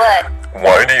 but What?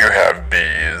 why do you have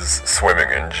bees swimming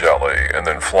in jelly and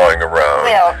then flying around?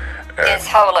 Well, and it's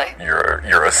holy.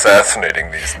 You're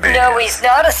assassinating these bees. No, he's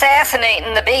not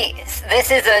assassinating the bees.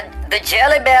 This is the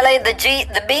jelly belly, the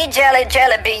bee jelly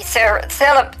bee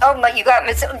oh my, you got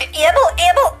me so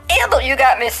ibble, you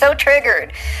got me so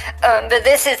triggered. But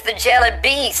this is the jelly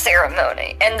bee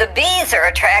ceremony, and the bees are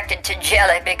attracted to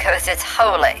jelly because it's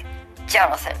holy,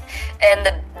 Jonathan. And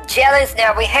the jellies.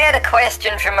 Now we had a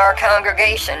question from our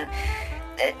congregation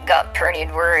that got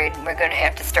pretty worried. We're going to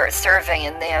have to start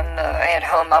surveying them at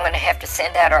home. I'm going to have to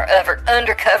send out our other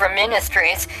undercover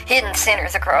ministries, hidden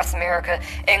centers across America,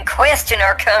 and question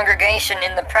our congregation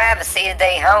in the privacy of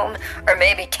their home, or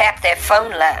maybe tap their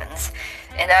phone lines.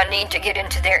 And I need to get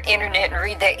into their internet and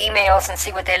read their emails and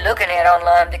see what they're looking at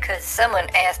online, because someone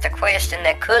asked a question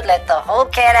that could let the whole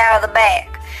cat out of the bag.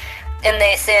 And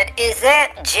they said, is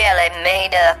that jelly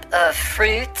made up of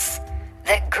fruits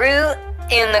that grew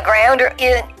in the ground or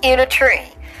in a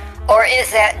tree? Or is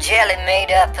that jelly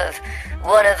made up of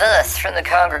one of us from the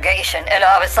congregation? And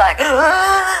I was like,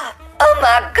 oh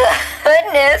my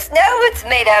goodness, no, it's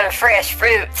made out of fresh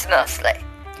fruits mostly.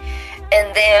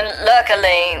 And then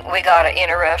luckily we got an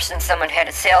interruption. Someone had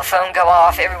a cell phone go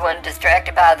off, everyone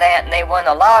distracted by that, and they won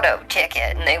a lotto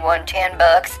ticket, and they won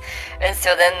 $10. And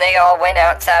so then they all went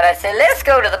outside. I said, let's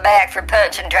go to the back for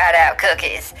punch and dried out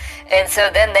cookies. And so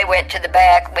then they went to the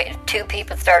back. 2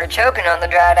 people started choking on the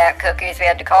dried out cookies. We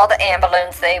had to call the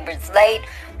ambulance. They was late.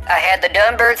 I had the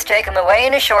Dunbirds take them away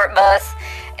in a short bus,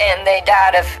 and they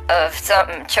died of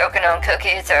something, choking on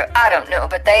cookies, or I don't know,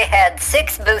 but they had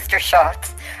 6 booster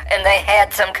shots, and they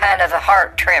had some kind of a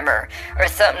heart tremor or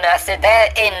something. I said,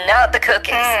 that is not the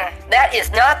cookies. That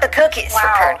is not the cookies for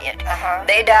Pernian.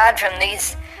 They died from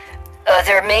these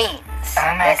other means.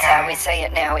 Oh my That's how God. we say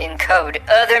it now in code.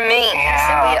 Other means.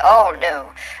 Yeah. And we all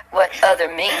know what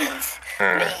other means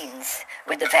means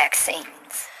with the vaccines.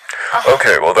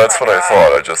 Okay, well that's what I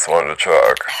thought. I just wanted to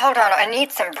check. Hold on, I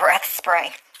need some breath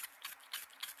spray.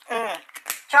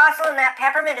 Jocelyn, that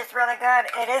peppermint is really good.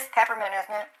 It is peppermint,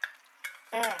 isn't it?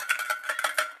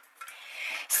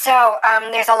 So,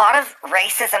 there's a lot of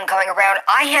racism going around.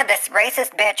 I had this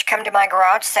racist bitch come to my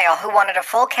garage sale who wanted a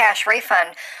full cash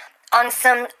refund on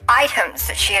some items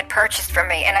that she had purchased from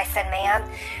me. And I said, ma'am,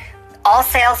 all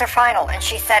sales are final. And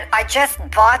she said, I just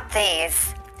bought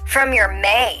these from your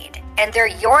maid, and they're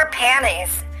your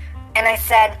panties. And I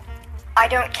said, I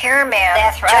don't care, ma'am.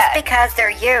 That's right. Just because they're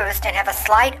used and have a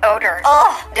slight odor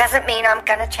doesn't mean I'm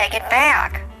going to take it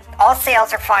back. All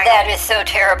sales are final. That is so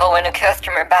terrible when a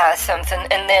customer buys something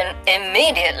and then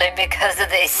immediately, because of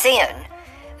their sin,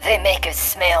 they make it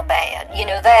smell bad. You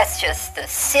know, that's just the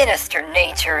sinister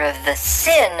nature of the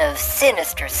sin of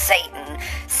sinister Satan,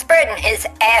 spreading his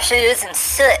ashes and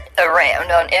soot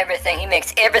around on everything. He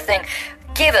makes everything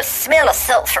give a smell of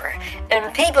sulfur,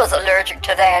 and people's allergic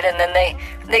to that, and then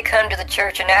they come to the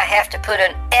church, and I have to put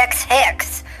an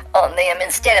X-hex on them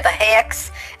instead of a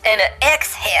hex, and an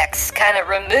X-hex kind of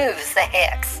removes the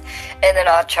hex, and then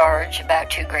I'll charge about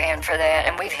 $2,000 for that.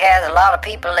 And we've had a lot of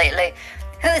people lately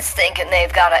who's thinking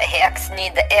they've got a hex,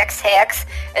 need the X-hex,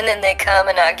 and then they come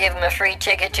and I give them a free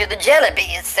ticket to the Jelly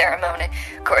Bees ceremony.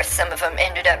 Of course, some of them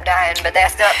ended up dying, but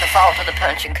that's not the fault of the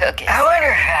punch and cookies. I wonder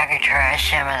if I could try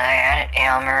some of that at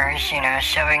Elmer's,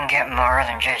 so we can get more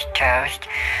than just toast.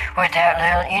 With that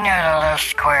little, the little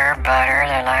square butter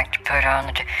they like to put on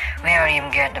the we don't even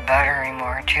get the butter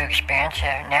anymore. Too expensive.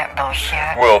 Isn't that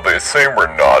bullshit? Well, they say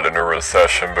we're not in a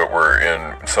recession, but we're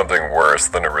in something worse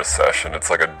than a recession. It's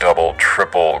like a double,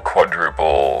 triple,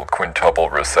 quadruple, quintuple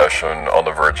recession on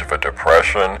the verge of a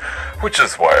depression, which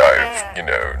is why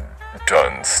I've,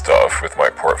 done stuff with my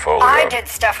portfolio. I did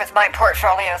stuff with my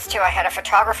portfolios too. I had a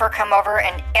photographer come over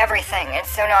and everything, and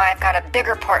so now I've got a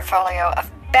bigger portfolio of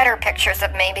better pictures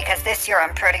of me because this year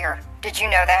I'm prettier. Did you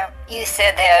know that? You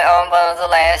said that on one of the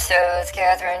last shows,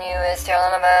 Catherine. You was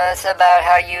telling us about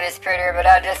how you is prettier, but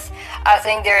I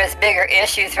think there is bigger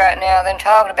issues right now than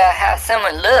talking about how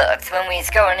someone looks when we's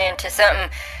going into something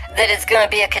that is going to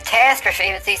be a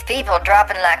catastrophe with these people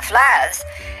dropping like flies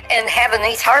and having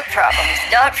these heart problems,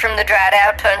 not from the dried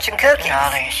out punch and cookies.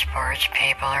 All these sports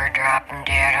people are dropping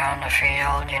dead on the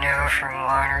field, from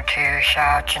 1 or 2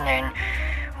 shots and then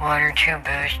 1 or 2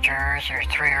 boosters or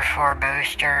 3 or 4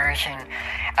 boosters, and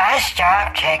I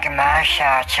stopped taking my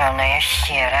shots on this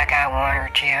shit. I got 1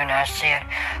 or 2 and I said,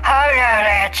 oh no,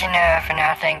 that's enough, and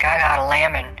I think I got a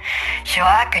lemon. So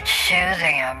I could sue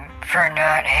them for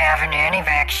not having any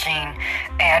vaccine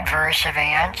adverse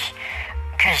events,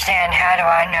 because then how do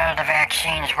I know the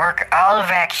vaccines work? All the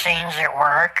vaccines that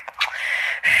work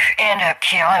end up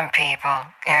killing people,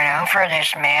 for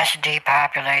this mass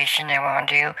depopulation they want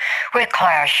to do with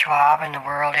Klaus Schwab and the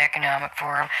World Economic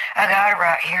Forum. I got it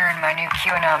right here in my new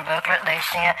QAnon booklet they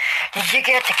sent. Did you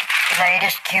get the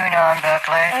latest QAnon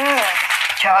booklet?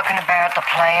 Talking about the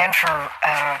plan for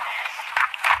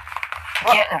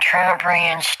getting Trump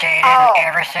reinstated and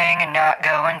everything and not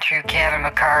going through Kevin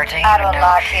McCarthy. I don't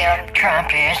like him. Trump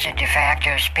is the de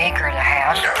facto speaker of the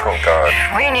House. Oh, God.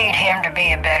 We need him to be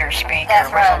a better speaker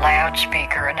That's with right. a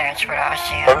loudspeaker, and that's what I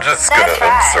said. I'm just going to That's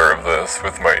right. observe this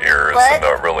with my ears and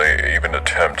not really even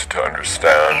attempt to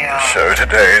understand Yeah. the show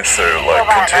today. So,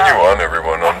 I continue know. on,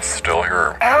 everyone. I'm still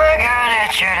here. Oh my God,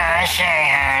 that's what I say,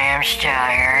 honey. I'm still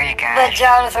here, you But guys.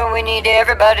 Jonathan, we need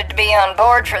everybody to be on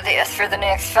board for this, for the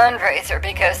next fundraiser,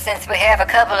 because since we have a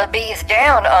couple of bees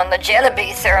down on the Jelly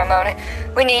Bee ceremony,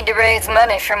 we need to raise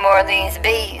money for more of these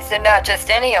bees. They're not just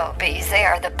any old bees, they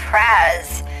are the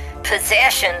prize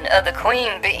possession of the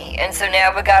queen bee. And so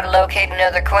now we gotta locate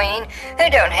another queen who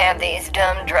don't have these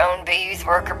dumb drone bees,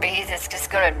 worker bees. It's just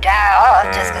gonna die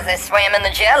off just because they swam in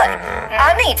the jelly.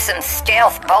 I need some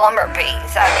stealth bomber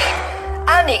bees.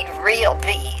 I need real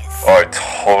bees. I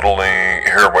totally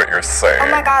hear what you're saying. Oh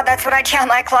my God, that's what I tell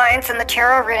my clients in the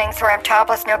tarot readings where I'm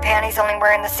topless, no panties, only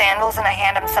wearing the sandals, and I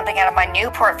hand them something out of my new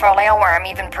portfolio where I'm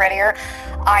even prettier.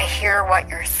 I hear what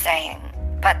you're saying,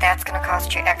 but that's going to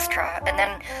cost you extra. And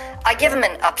then I give them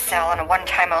an upsell and a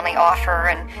one-time only offer,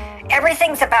 and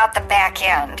everything's about the back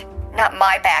end. Not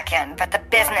my back end, but the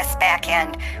business back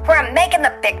end, where I'm making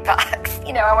the big bucks.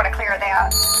 I want to clear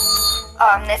that.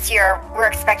 This year, we're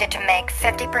expected to make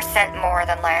 50% more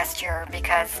than last year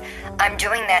because I'm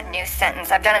doing that new sentence.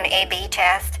 I've done an A/B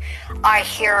test. I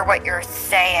hear what you're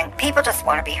saying. People just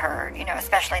want to be heard,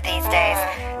 especially these days.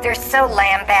 They're so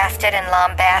lambasted and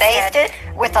lambasted.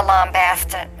 With the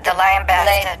lambasted.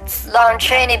 Lon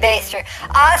Chaney Baster.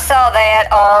 I saw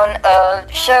that on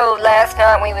a show last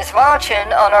night we was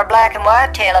watching on our black and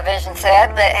white television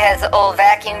set that has the old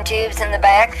vacuum tubes in the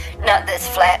back. Not this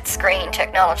flat screen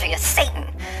technology of Satan.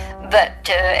 But,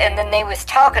 and then they was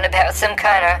talking about some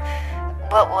kind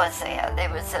of, what was that? There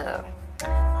was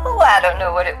I don't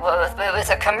know what it was, but it was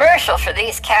a commercial for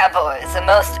these cowboys, the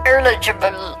most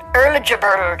eligible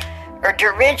or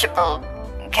dirigible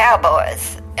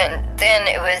cowboys. And then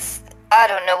it was, I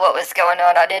don't know what was going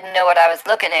on. I didn't know what I was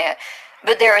looking at.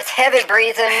 But there was heavy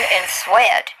breathing and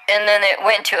sweat, and then it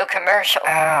went to a commercial.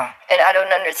 Oh. And I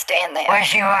don't understand that.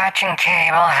 Was you watching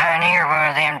cable, honey, or one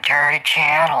of them dirty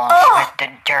channels with the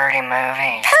dirty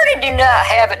movies? Purdy do not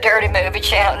have a dirty movie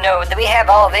channel. No, we have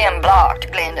all of them blocked,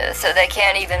 Glenda, so they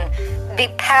can't even be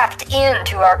piped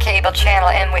into our cable channel.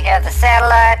 And we have the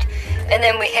satellite, and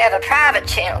then we have a private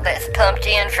channel that's pumped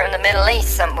in from the Middle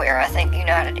East somewhere. I think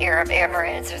United Arab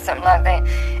Emirates or something like that.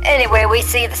 Anyway, we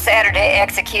see the Saturday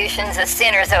executions of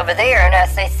sinners over there, and I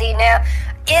say, see now,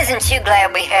 isn't you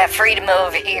glad we have freedom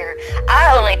over here?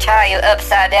 I only tie you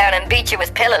upside down and beat you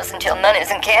with pillows until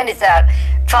monies and candies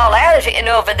fall out of you, and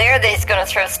over there they're just gonna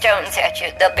throw stones at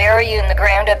you. They'll bury you in the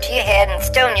ground up to your head and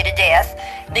stone you to death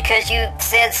because you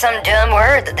said some dumb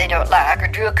word that they don't like, or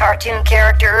drew a cartoon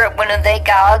character of one of they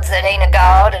gods that ain't a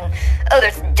god, and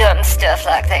other dumb stuff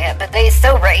like that. But they're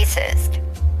so racist.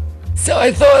 So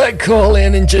I thought I'd call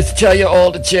in and just tell you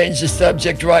all to change the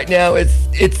subject right now.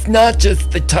 It's not just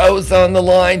the toes on the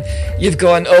line. You've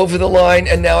gone over the line,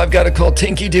 and now I've got to call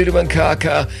Tinky Doodoo and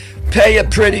Kaka. Pay a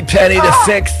pretty penny to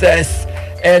fix this,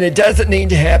 and it doesn't need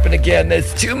to happen again.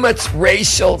 There's too much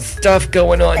racial stuff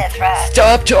going on. That's right.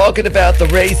 Stop talking about the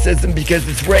racism because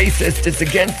it's racist. It's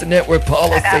against the network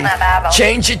policy. I got my Bible.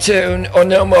 Change your tune or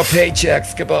no more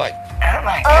paychecks. Goodbye. Oh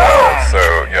my God. So,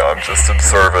 yeah, I'm just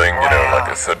observing, like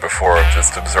I said before, I'm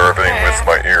just observing with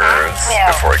my ears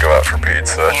before I go out for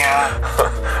pizza. Yeah.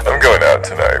 I'm going out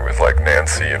tonight with,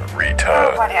 Nancy and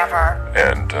Rita. Whatever.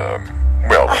 And,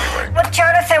 well, anyway. Well,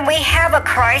 Jonathan, we have a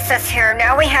crisis here.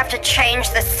 Now we have to change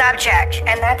the subject,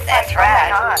 and that's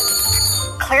right.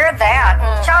 Clear that.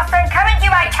 Jocelyn, come and do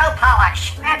my toe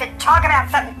polish. I have to talk about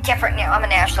something different now. I'm a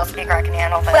national speaker. I can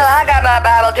handle this. Well, I got my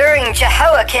Bible. During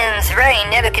Jehoiakim's reign,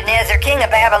 Nebuchadnezzar, king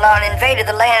of Babylon, invaded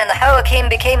the land, and the Joachim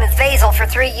became his vassal for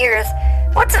 3 years.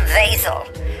 What's a vassal?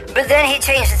 But then he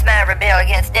changed his mind, rebelled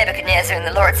against Nebuchadnezzar, and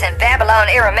the Lord sent Babylon,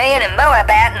 Aramean, and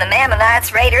Moabite, and the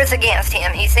Mammonites, raiders against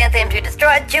him. He sent them to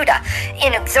destroy Judah,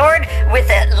 and exhorted with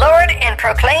the Lord, and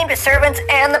proclaimed his servants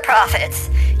and the prophets.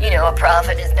 You know, a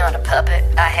prophet is not a puppet.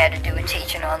 I had to do a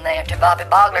teaching on that to Bobby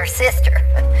Bogler's sister.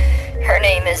 Her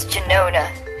name is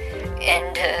Janona.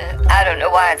 And I don't know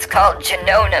why it's called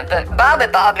Janona, but Bobby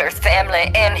Bogler's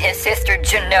family and his sister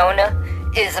Janona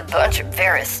is a bunch of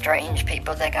very strange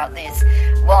people. They got these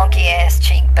wonky-ass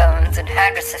cheekbones and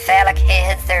hydrocephalic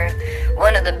heads. They're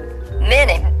one of the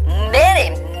many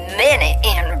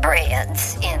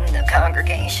inbreds in the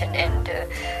congregation. And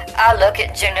I look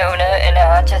at Janona and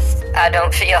I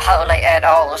don't feel holy at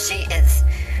all.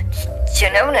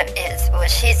 Janona is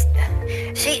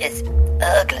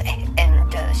ugly. And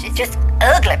she's just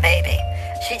ugly, baby.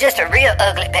 She's just a real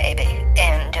ugly baby,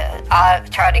 and I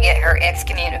tried to get her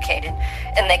excommunicated,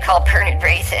 and they called Pernod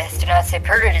racist, and I said,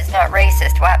 Pernod is not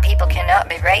racist. White people cannot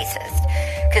be racist,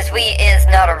 because we is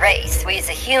not a race. We is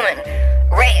a human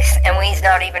race, and we's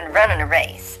not even running a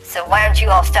race. So why don't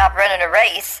you all stop running a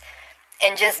race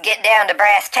and just get down to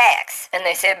brass tacks? And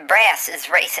they said, brass is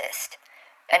racist.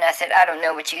 And I said, I don't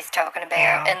know what you're talking about.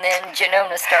 Yeah. And then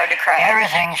Janona started to cry.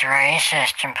 Everything's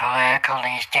racist and political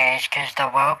these days because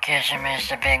the wokeism is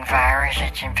the big virus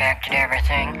that's infected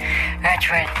everything. That's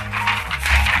what it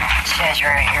says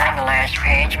right here on the last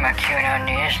page, my QAnon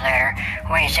newsletter.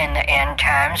 We's in the end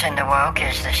times, and the woke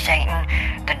is the Satan,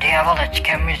 the devil that's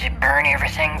coming to burn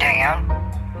everything down.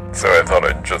 So I thought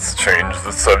I'd just change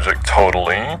the subject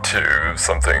totally to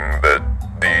something that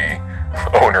the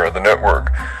owner of the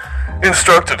network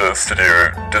instructed us to do.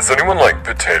 Does anyone like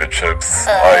potato chips?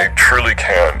 I truly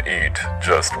can eat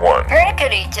just one. Pernod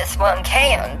could eat just one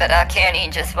can, but I can't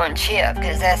eat just one chip,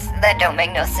 because that don't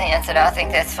make no sense, and I think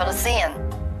that's full of sin.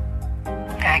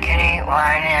 I can eat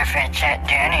one if it's at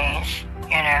Denny's,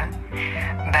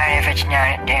 but if it's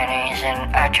not at Denny's, then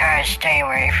I try to stay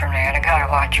away from that. I gotta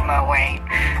watch my weight.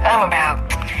 I'm about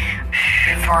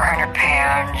 400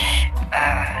 pounds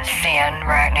thin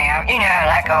right now.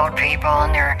 Like old people,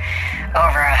 and they're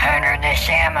over 100. They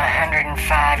say I'm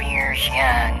 105 years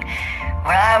young.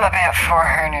 Well, I'm about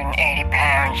 480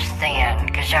 pounds thin,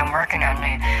 because I'm working on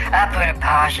that. I put a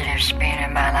positive spin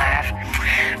in my life,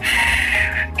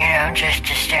 just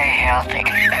to stay healthy.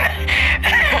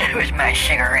 With my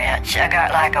cigarettes, I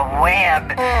got like a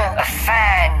web, a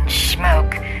fine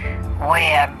smoke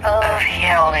web of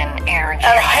Helen energy.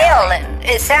 Of Helen?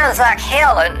 It sounds like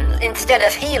Helen instead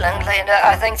of healing, Glenda.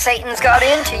 I think Satan's got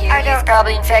into you. He's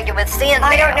probably infected with sin.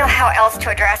 I don't know how else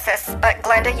to address this, but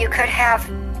Glenda, you could have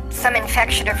some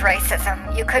infection of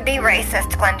racism. You could be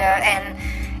racist, Glenda, and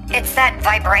it's that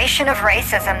vibration of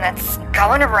racism that's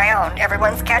going around.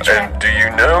 Everyone's catching And it. do you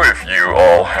know if you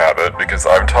all have it? Because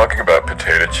I'm talking about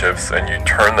potato chips, and you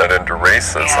turn that into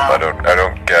racism. Yeah. I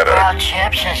don't get it. Well,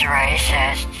 chips is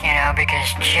racist, you know,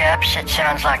 because chips, it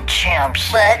sounds like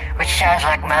chimps. What? Which sounds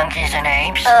like monkeys and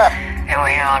apes. And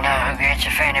we all know who gets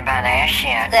offended by that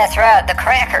shit. That's right, the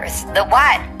crackers, the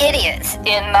white idiots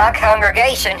in my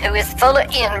congregation who is full of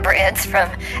inbreds from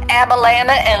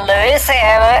Alabama and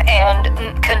Louisiana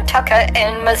and Kentucky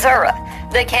and Missouri.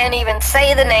 They can't even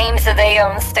say the names of their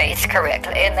own states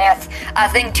correctly, and that's, I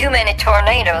think, too many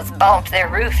tornadoes bumped their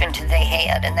roof into their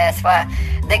head, and that's why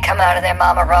they come out of their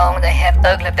mama wrong. They have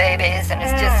ugly babies, and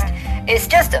it's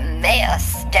just a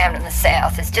mess down in the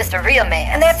South. It's just a real mess.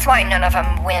 And that's why none of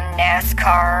them win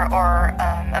NASCAR or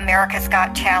America's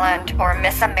Got Talent or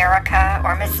Miss America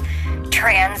or Miss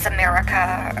Trans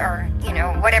America or, you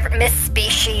know, whatever, Miss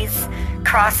Species,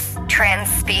 Cross Trans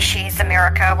Species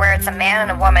America, where it's a man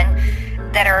and a woman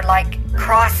that are like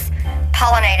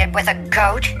cross-pollinated with a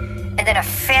goat and then a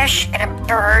fish and a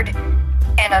bird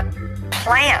and a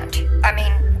plant. I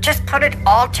mean, just put it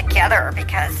all together,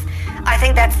 because I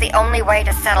think that's the only way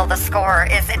to settle the score.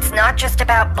 Is it's not just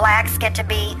about blacks get to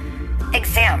be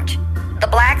exempt. The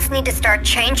blacks need to start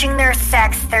changing their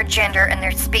sex, their gender, and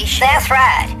their species. That's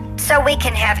right. So we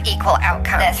can have equal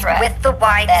outcomes. That's right. With the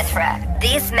whites. That's right.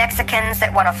 These Mexicans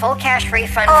that want a full cash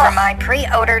refund for my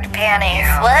pre-ordered panties.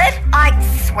 Yeah. What? I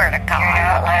swear to God. You're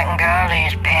not letting go of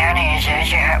these panties, is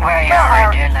you? Well, you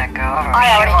already did let go of them. I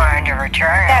She already wanted to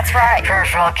return them. That's right. For a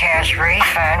full cash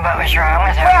refund. What was wrong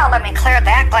with them? Well, let me clear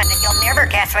that, Glenda. You'll never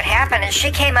guess what happened. Is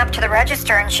she came up to the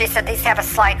register and she said these have a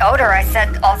slight odor. I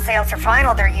said all sales are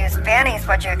final. They're used panties.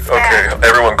 What'd you expect? Okay,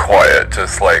 everyone quiet.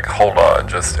 Just like, hold on.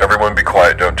 Just everyone be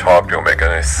quiet. Don't talk. Don't make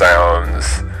any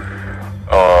sounds.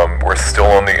 We're still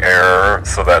on the air,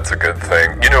 so that's a good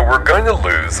thing. You know, we're going to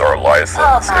lose our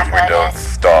license my if we don't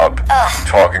goodness. stop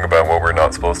talking about what we're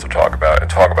not supposed to talk about and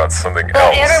talk about something But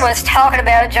else. everyone's talking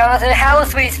about it, Jonathan. How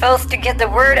is we supposed to get the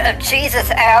word of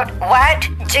Jesus out, white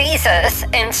Jesus,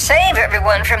 and save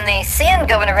everyone from the sin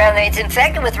going around? They's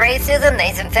infected with racism,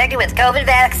 they's infected with COVID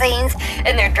vaccines,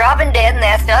 and they're dropping dead, and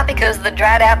that's not because of the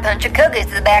dried out bunch of cookies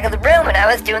in the back of the room when I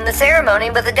was doing the ceremony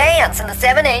with the dance and the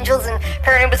 7 angels, and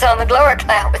Perny was on the glory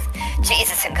cloud with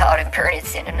Jesus and God, and Perny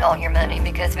sending all your money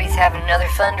because we's having another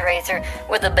fundraiser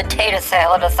with a potato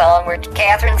salad-a-thon where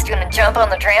Catherine's going to jump on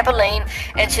the trampoline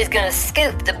and she's going to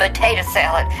scoop the potato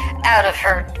salad out of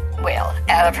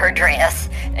her dress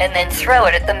and then throw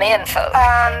it at the men folk.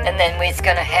 And then we's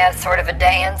going to have sort of a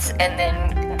dance, and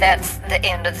then that's the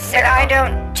end of the ceremony. But I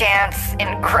don't dance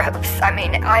in groups. I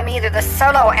mean, I'm either the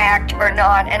solo act or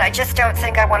not, and I just don't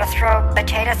think I want to throw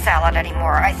potato salad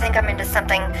anymore. I think I'm into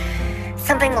something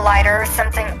lighter,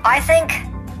 I think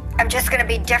I'm just going to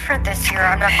be different this year.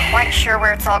 I'm not quite sure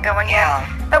where it's all going yet.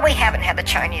 But we haven't had the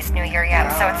Chinese New Year yet,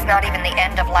 so it's not even the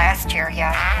end of last year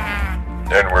yet.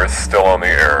 And we're still on the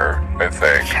air, I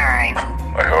think. Sorry.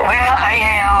 I hope. Well,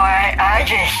 I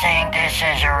just think this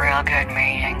is a real good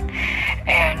meeting.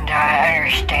 And I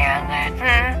understand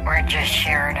that we're just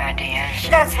sharing ideas.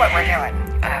 That's what we're doing.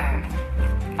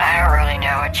 I don't really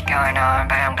know what's going on,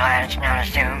 but I'm glad it's not a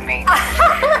Zoom meeting.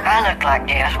 I look like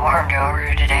death warmed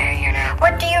over today, you know.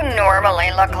 What do you normally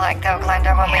look like, though,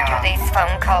 Glenda, when we do Yeah. these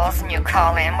phone calls and you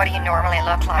call in? What do you normally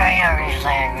look like? I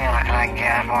obviously look like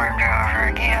death warmed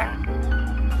over again.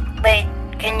 Wait,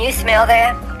 can you smell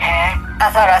that? Huh? I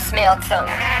thought I smelled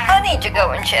something. I need to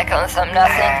go and check on something. I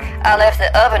think I left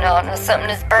the oven on and something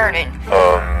is burning.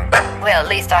 Well, at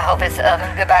least I hope it's the oven.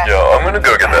 Goodbye. Yeah, I'm gonna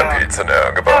go get that pizza now.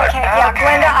 Goodbye. Okay, yeah, Okay.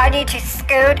 Glenda, I need to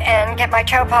scoot and get my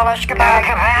toe polished. Goodbye.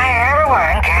 Goodbye,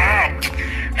 everyone. God.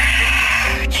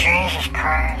 Jesus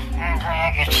Christ.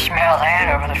 I could smell that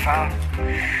over the phone.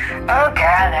 Oh,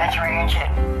 God, that's rancid.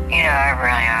 You know, I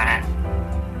really ought to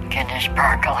get this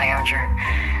Parker Lounger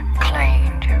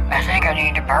cleaned. I think I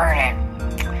need to burn it.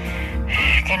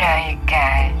 Good night, you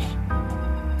guys.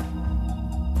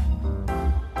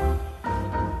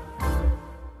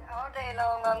 All day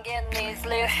long I'm getting these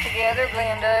lists together,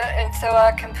 Glenda, and so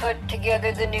I can put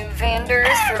together the new vendors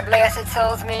for Blessed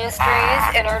Souls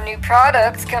Ministries and our new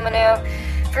products coming out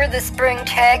for the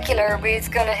Springtacular we's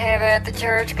gonna have at the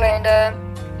church, Glenda.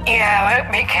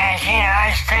 Yeah, because, I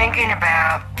was thinking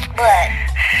about... What?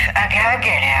 I gotta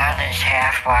get out of this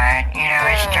half-white.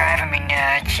 It's driving me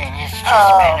nuts, and it's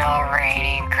just been all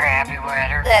rainy and crappy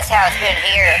weather. That's how it's been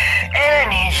here. And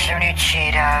I need some new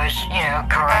Cheetos,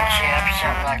 corn chips,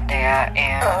 something like that.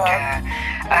 And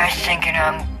I was thinking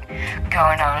I'm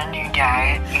going on a new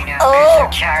diet, you know, because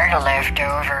I'm tired of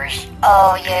leftovers.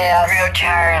 Oh, yeah. Real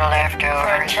tired of From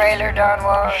leftovers. Trailer Don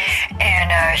Juan.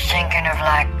 And I was thinking of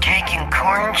like taking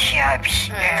corn chips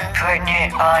and putting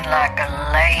it on like a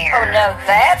layer Oh, no,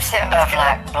 that sounds of good.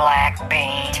 like black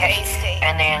beans. Tasty.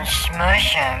 And then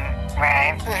smush them,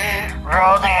 right?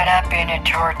 Roll that up in a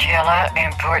tortilla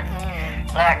and put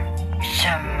like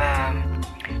some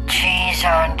cheese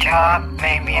on top,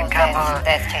 maybe a couple of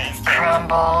That's tasty.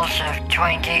 crumbles of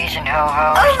Twinkies and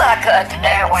Ho-Hos. Oh, my goodness.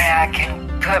 That way I can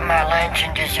put my lunch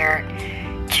and dessert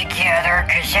together,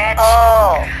 because that's...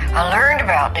 Oh, I learned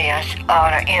about this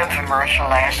on an infomercial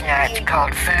last night. It's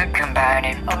called food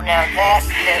combining. oh, now that's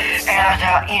good. And I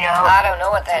thought, you know, I don't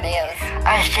know what that is.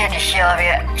 I said to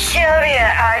Sylvia,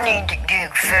 I need to do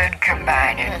food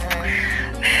combining,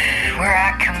 where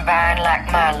I combine like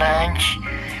my lunch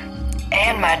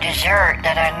and my dessert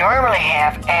that I normally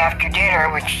have after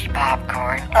dinner, which is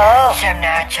popcorn. Oh. Some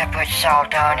nights I put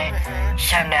salt on it.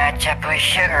 Some nights I put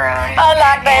sugar on it. I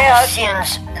like that. And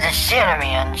the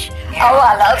cinnamons. You Oh, know.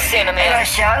 I love And I cinnamon.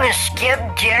 said, I'm gonna skip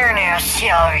dinner now,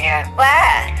 Sylvia.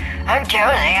 Why? I'm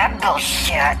done with that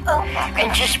bullshit. Oh, my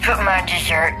And just put my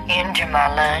dessert into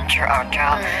my lunch or on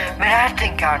top. But I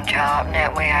think on top, and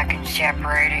that way I can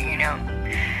separate it, you know.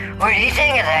 What do you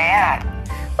think of that?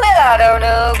 Well, I don't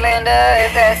know, Glenda,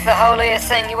 if that's the holiest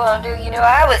thing you want to do. You know,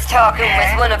 I was talking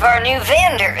with one of our new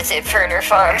vendors at Ferner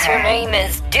Farms. Her name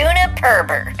is Duna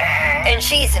Perber. And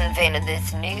she's invented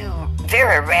this new,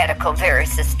 very radical, very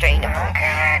sustainable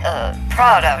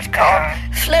product called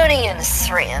Flunian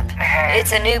Shrimp.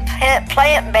 It's a new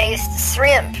plant-based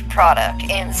shrimp product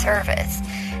and service.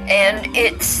 And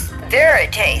it's very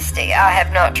tasty. I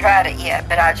have not tried it yet,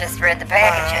 but I just read the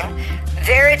packaging.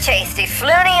 Very tasty.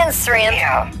 Flunian Shrimp,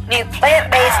 new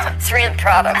plant-based shrimp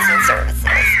products and services.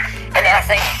 And I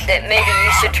think that maybe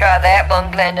you should try that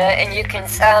one, Glenda, and you can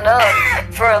sign up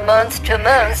for a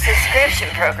month-to-month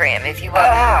subscription program if you want,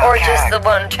 or just the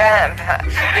one-time.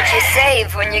 But you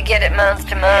save when you get it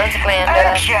month-to-month, I'm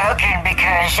Glenda. joking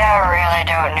because I really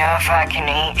don't know if I can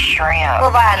eat shrimp.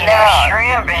 Well, why You know, not?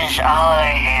 shrimp is all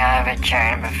they have at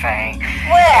China Buffet.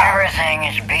 Well, Everything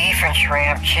is beef and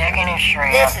shrimp, chicken and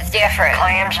shrimp, this is different.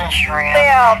 clams and shrimp,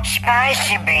 Well,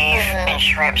 spicy beef and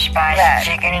shrimp, spicy Right.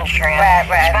 chicken and shrimp,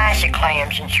 Right. spicy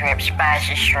clams and shrimp,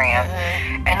 spicy shrimp.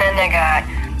 And then they got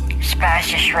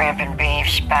spicy shrimp and beef,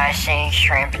 spicy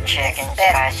shrimp and chicken,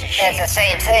 spicy sheep. That's the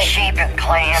same thing. Sheep and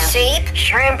clams. Sheep?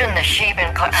 Shrimp and the sheep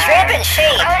and clams. Shrimp and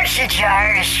sheep. I'm so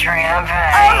tired of shrimp.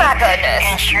 Oh, my goodness.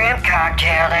 And shrimp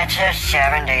cocktail, that's a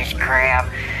 70s crap.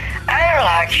 I don't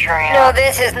like shrimp. No,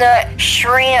 this is not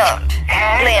shrimp,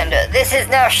 Glenda. This is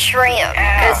not shrimp,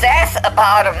 because that's a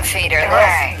bottom feeder. Right.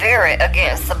 That's very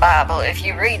against the Bible if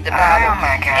you read the Bible. Oh,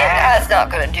 my God. And I was not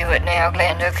going to do it now,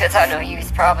 Glenda, because I know you're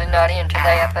probably not into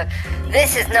that, but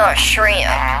this is not shrimp.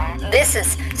 This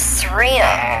is shrimp.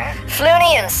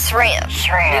 Flunian shrimp.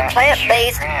 Shrimp. New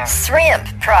plant-based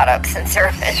shrimp products and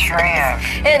services.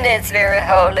 Shrimp. And it's very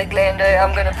holy, Glenda.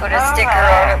 I'm going to put a sticker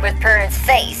on it with Pernod's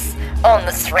face on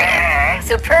the shrimp.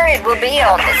 So Pernod will be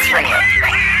on the shrimp.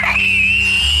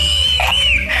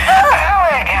 Oh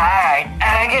my God.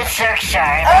 I get so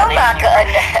excited. Oh, about my this.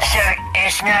 goodness. So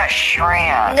it's not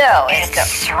shrimp. No, it's not.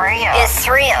 shrimp. It's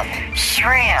shrimp.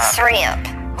 shrimp. Shrimp.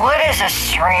 What is a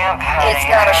shrimp, honey? It's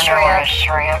not I a don't know what a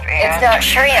shrimp. shrimp is. It's not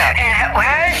shrimp. And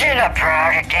why is it a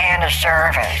product and a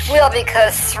service? Well,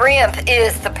 because shrimp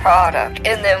is the product,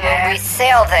 and then when we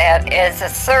sell that as a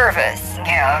service,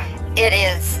 Yeah, it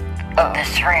is the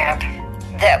shrimp.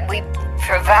 that we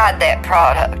provide that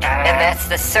product, and that's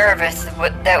the service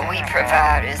that we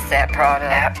provide is that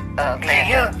product.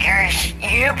 Glenda.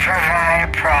 You provide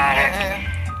a product.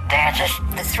 That's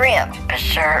The shrimp. so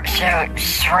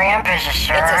shrimp is a It's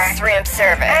service. a shrimp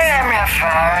service. I'm not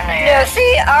following No, this.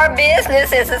 see, our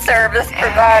business is a service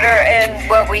provider, and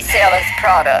what we sell is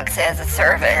products as a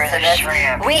service. For the And that's-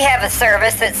 shrimp. we have a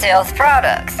service that sells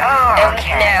products. Oh, And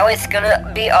okay. now it's going to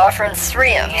be offering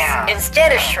shrimps Yeah.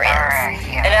 instead of shrimps. All right,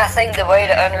 yeah. And I think the way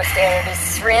to understand it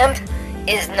is shrimp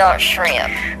is not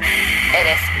shrimp. And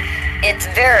it's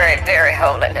very, very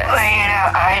holiness. Well, you know,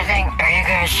 I think, are you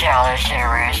going to sell this in a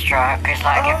restaurant? Because,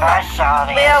 like, if I saw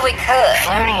this Well, we could.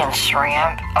 Flunian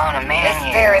shrimp on a menu, It's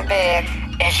very big.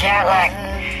 is that like,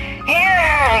 you know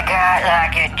how they got,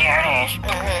 like, at Denny's?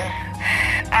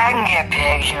 I can get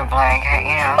pigs in a blanket,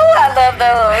 you know. Oh, I love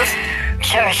those.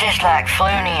 So it's just like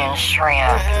fluni and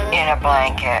shrimp in a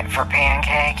blanket for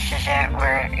pancakes? Is that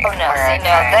where? Oh, no, see,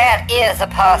 now that is a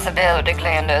possibility,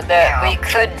 Glenda, that we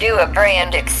could do a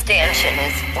brand extension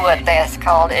is what that's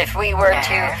called. If we were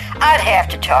to, I'd have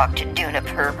to talk to Duna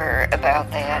Perber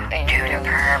about that. Duna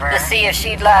Perber? To see if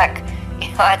she'd like,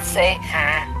 I'd say,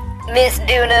 Miss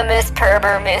Duna, Miss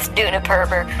Perber, Miss Duna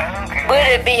Perber. Okay. Would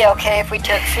it be okay if we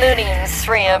took fluni and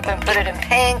shrimp and put it in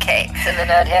pancakes? And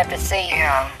then I'd have to see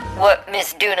what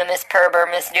Miss Duna, Miss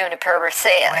Duna Perber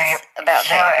says about so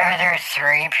that. are there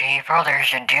three people?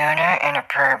 There's a Duna and a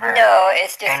Perber. No,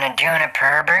 it's just And a Duna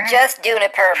Perber? just Duna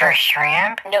For Perber.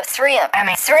 shrimp? No, shrimp. I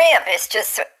mean- shrimp is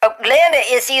just. Oh, Glenda,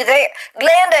 is you there?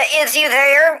 Glenda, is you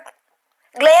there?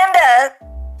 Glenda.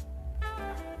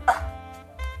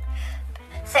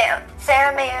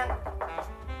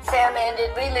 Sandman,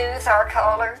 did we lose our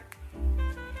caller?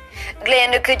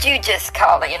 Glenda, could you just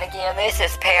call in again? This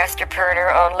is Pastor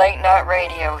Perner on Late Night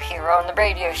Radio here on the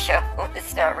radio show.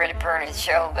 It's not really Perner's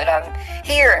show, but I'm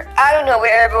here. I don't know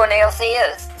where everyone else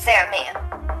is. Sandman.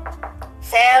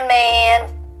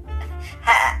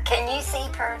 Hi, can you see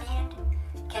Pernian?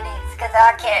 Because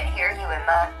I can't hear you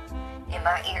in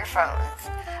my earphones.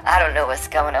 I don't know what's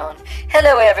going on.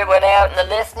 Hello, everyone out in the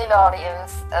listening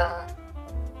audience.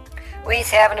 We's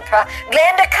having a problem.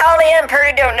 Glenda, call in.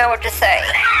 Purdy don't know what to say.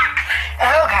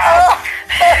 Oh, God.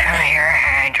 I'm here.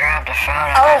 I dropped the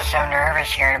phone. I'm so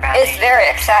nervous hearing about It's these very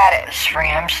exciting.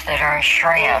 shrimps that are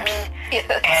shrimps. Yes.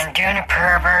 And Duna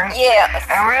Perber. Yes.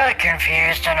 I'm really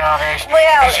confused on all this.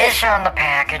 Well, is this on the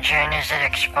packaging? Is it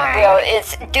explained? Well,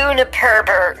 it's Duna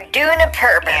Perber. Duna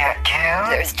Perber. Yeah, two?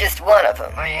 There's just one of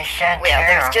them. Well, you said Well, two.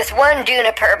 there's just one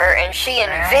Duna Perber, and she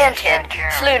invented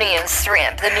Yeah. Flunian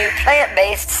Shrimp, the new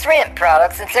plant-based shrimp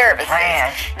products and services.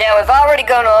 Plant. Now, we've already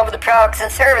gone over the products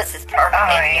and services part. Oh,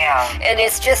 yeah. And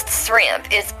it's just shrimp.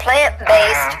 It's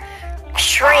plant-based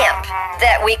shrimp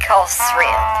that we call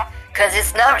shrimp. Because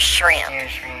it's not shrimp.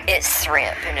 Excuse me. It's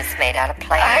shrimp, and it's made out of I don't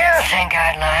plants. think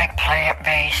I'd like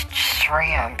plant-based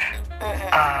shrimp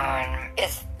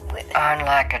on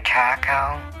like a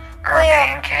taco or a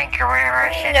pancake or whatever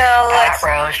I said. no, Pot let's-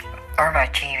 roast or my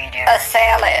TV A dinner.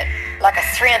 salad, like a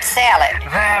shrimp salad.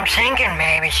 But I'm thinking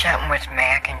maybe something with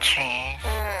mac and cheese.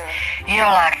 You know,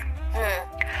 like,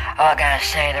 I gotta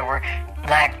say there were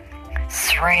like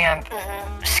shrimp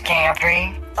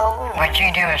scampi. Oh. Would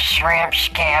you do a shrimp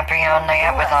scampi on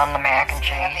that with on the mac and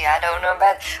cheese? I don't know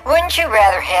about. Wouldn't you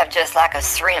rather have just like a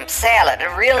shrimp salad, a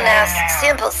real nice,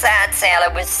 simple side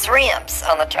salad with shrimps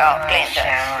on the top, Glenda,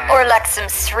 salad. or like some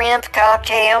shrimp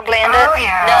cocktail, Glenda? Oh,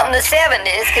 yeah. Not in the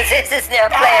 '70s, because this is now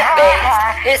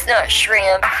plant-based. It's not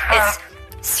shrimp. It's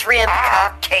shrimp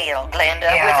cocktail, Glenda,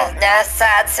 Yeah. with a nice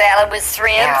side salad with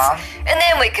shrimps, Yeah. and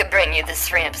then we could bring you the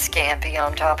shrimp scampi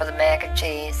on top of the mac and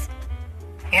cheese.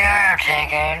 You know what I'm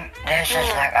thinking? This is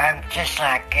like, I'm just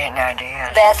like getting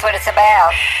ideas. That's what it's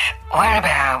about. What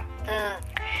about,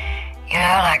 you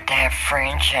know, like that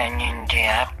French onion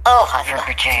dip Oh, for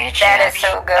potato chips? that is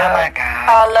so good. Oh my I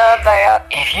God. love that.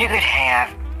 If you could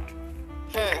have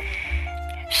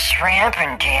shrimp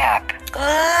and dip.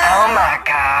 Oh my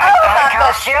God. Oh my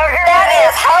Uncle God. Sugar, That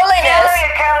is holiness.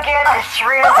 Sugar, come get the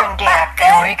shrimp and dip.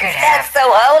 And we could That's have so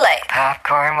holy.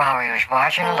 popcorn while we was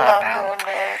watching Love Boat.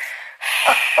 goodness.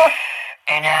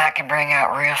 And I could bring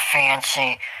out real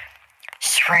fancy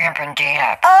shrimp and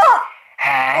dip. Oh,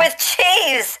 Huh? with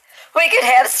cheese. We could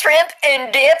have shrimp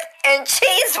and dip and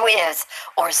cheese whiz.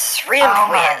 Or shrimp Oh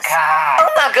my whiz. God. Oh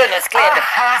my goodness, Glenda.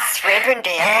 Uh-huh. Shrimp and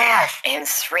dip Yes. and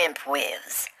shrimp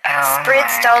whiz. Oh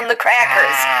Spritzed my on the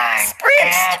crackers. God.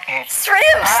 Spritzed. That is-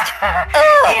 Shrimps.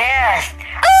 Oh. Yes.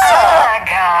 Oh. Oh my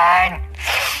God.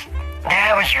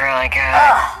 That was really good.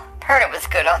 Oh, heard it was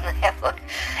good on that one.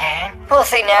 Huh? Well,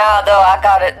 see, now, though, I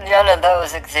got it, none of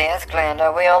those exist,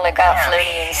 Glenda. We only got Oh, fluni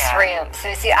and yeah. shrimp. So,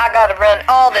 you see, I got to run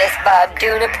all this by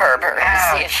Duna Perber to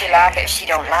Oh, see if she like it. If she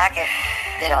don't like it,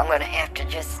 then I'm going to have to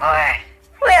just, Boy.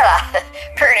 well,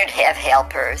 Pernod have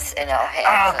helpers, and I'll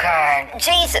Oh have God.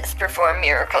 Jesus perform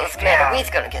miracles, Glenda. Yeah. We's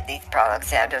going to get these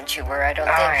products out, don't you worry. I don't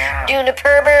Oh, think yeah. Duna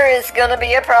Perber is going to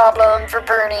be a problem for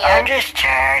Perny. I'm just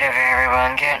tired of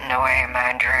everyone getting away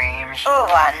my dreams. Oh,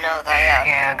 I know that.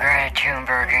 Yeah, Greta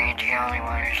Thunberg ain't the only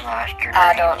one who's lost her dreams.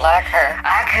 I don't like her.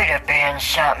 I could have been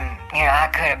something, you know, I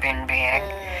could have been big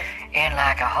in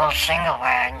like a whole single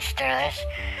wide instead of this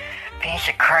piece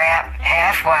of crap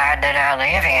half wide that I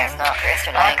live in. It's not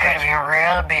Christian I could language. have been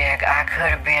real big. I could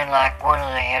have been like one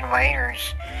of the head waiters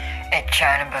at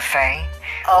China Buffet.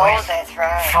 Oh, with that's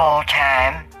right. full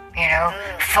time, you know,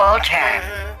 full time.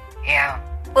 Yeah.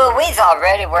 Well, we's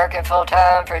already working full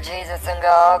time for Jesus and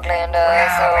God, Glenda.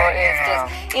 Yeah, so right,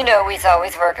 it's yeah. just, we's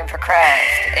always working for Christ.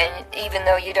 And even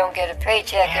though you don't get a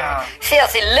paycheck Yeah. and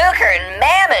filthy lucre and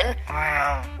mammon,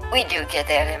 Well, we do get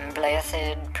that in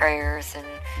blessed prayers and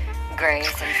grace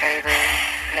and favor,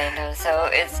 Glenda. So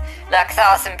it's like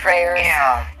sauce and prayers,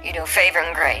 yeah. favor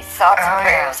and grace. Sauce and Oh, yeah.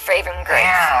 prayers, favor and grace.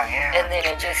 Yeah. And then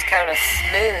it just kind of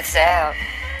smooths out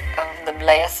the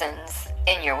blessings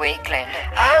in your week, Glenda.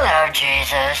 I love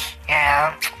Jesus,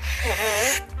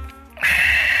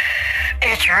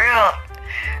 It's real,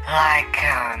 like,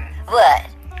 What?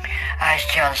 I was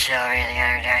telling Sylvia the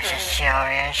other day, I said,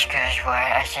 Sylvia, she goes, what?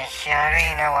 I said, Sylvia,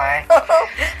 you know what?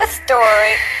 A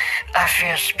story. I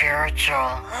feel spiritual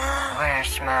when I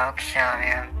smoke,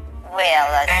 Sylvia.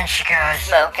 Well, And she goes,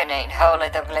 smoking ain't holy,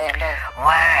 though, Glenda.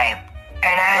 why?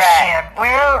 And I Right. said,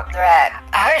 well, Right.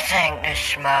 I think the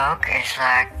smoke is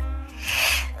like,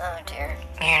 Oh, dear.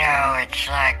 it's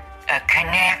like a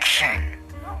connection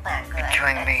Oh, my goodness.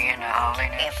 between me and the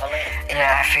holiness Can't believe it.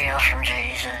 that I feel from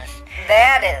Jesus.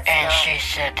 That is And not- she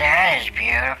said, that is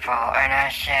beautiful. And I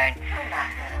said, Oh, my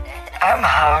goodness. I'm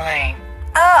holy,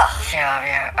 Oh,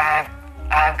 Sylvia.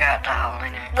 I've got the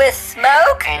holiness. with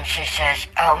smoke? And she says,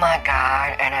 oh my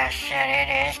God. And I said,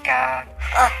 it is God.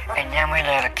 And then we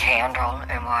lit a candle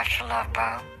and watched the Love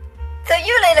Boat. So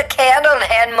you lit a candle and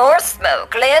had more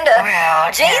smoke, Glenda.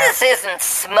 Well, Jesus isn't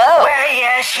smoke. Well,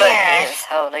 yes, But yes. he is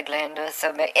holy, Glenda. So,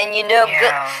 and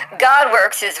Yeah. God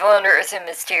works his wonders in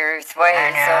mysterious ways.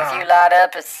 I So know. if you light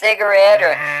up a cigarette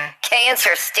or Mhm. a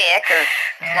cancer stick or like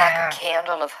Yeah. a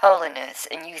candle of holiness,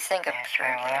 and you think of That's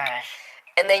prayer, what it Glenda, was.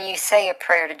 and then you say a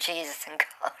prayer to Jesus and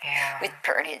God Yeah. with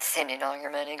Bernie and sending all your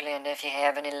money, Glenda, if you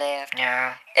have any left.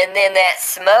 Yeah. And then that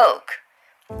smoke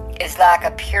is like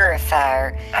a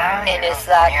purifier. Oh, And yeah. it's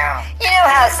like, Yeah. you know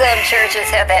how some churches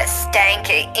have that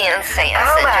stanky incense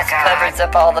Oh, that my just God. covers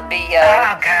up all the BO?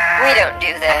 Oh, God. We don't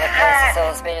do that at Blessed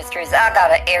Souls Ministries. I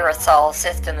got an aerosol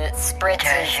system that Does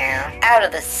spritzes you? out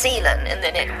of the ceiling and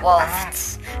then it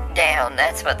wafts down.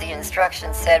 That's what the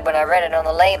instructions said when I read it on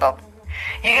the label.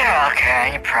 You got all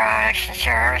kind of products and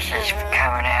services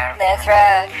coming out of That's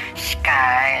right. the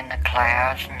sky and the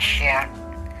clouds and shit.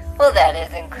 Well, that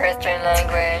isn't Christian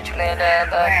language, Glenda,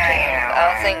 but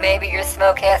Yeah. I think maybe your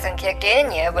smoke hasn't kicked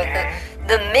in yet with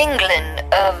the mingling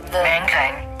of the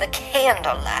Mingling. the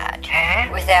candlelight Huh?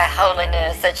 with that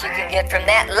holiness that you can get from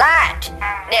that light.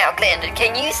 Now, Glenda,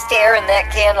 can you stare in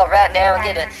that candle right now and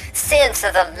get a sense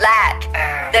of the light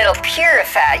that'll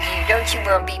purify you? Don't you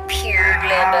want to be pure,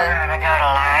 Glenda? I got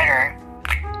a lighter.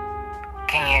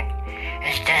 Can you...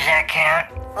 does that count?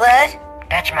 What?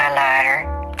 That's my lighter.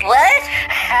 What?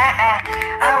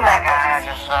 Oh my God, I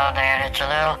just love that. It's a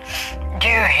little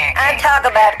doohickey. I'm talking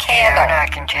about a Yeah, and candle. I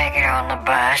can take it on the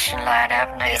bus and light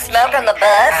up. And they You can smoke see on the me.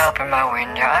 bus? I open my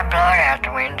window. I blow it out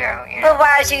the window. You know? But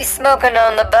why is you smoking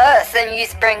on the bus and you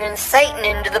bringing Satan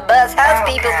into the bus? How's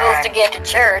Oh, people God. supposed to get to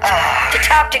church to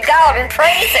talk to God and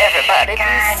praise everybody? If God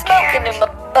you're smoking damn in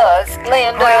the bus,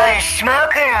 Glenda. Well, is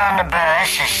smoking on the bus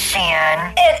a sin?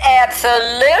 It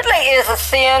absolutely is a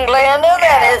sin, Glenda.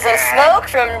 That is a smoke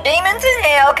from demons in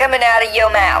hell coming out of your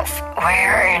mouth.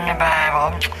 Where in the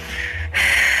Bible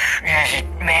does it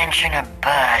mention a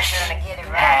bus? I'm gonna get it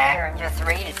right here and just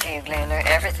read it to you, Glenda.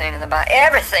 Everything in the Bible.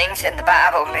 Everything's in the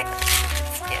Bible, Glenda.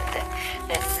 Let's get that.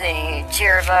 Let's see,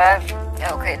 Jeremiah.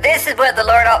 Okay, this is what the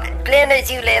Lord. Glenda, is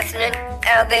you listening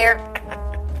out there?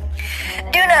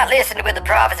 Do not listen to what the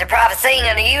prophets are prophesying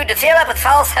unto you to fill up with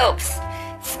false hopes.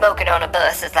 Smoking on a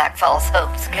bus is like false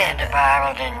hopes, The Glenda.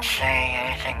 Bible didn't say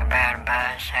anything about a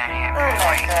bus, honey. I'm Oh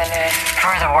my really- goodness.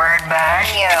 For the word bus?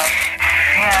 Yeah.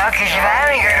 Yeah, because if I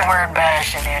only heard the word bus,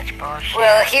 then that's bullshit.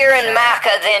 Well, here in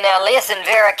Micah, then, now listen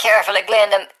very carefully,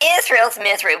 Glenda. Israel's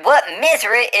misery. What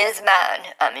misery is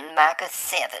mine? I'm in Micah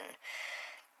 7.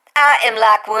 I am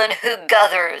like one who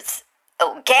gathers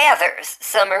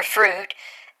summer fruit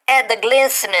at the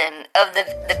glistening of the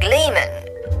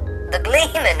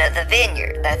gleaming of the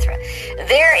vineyard. That's right.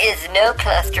 There is no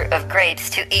cluster of grapes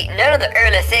to eat, none of the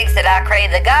early figs that I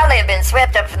crave. The godly have been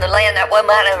swept up from the land, that one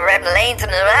might have wrapped the lanes,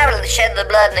 and I will shed the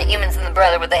blood, and the humans and the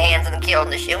brother with the hands, and the killed,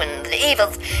 and the shoe, and the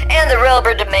evils. And the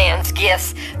robber demands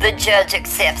gifts, the judge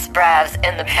accepts bribes,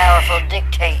 and the powerful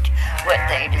dictate what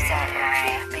they desire.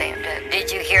 Glenda,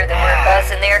 did you hear the word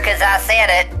bus in there? Because I said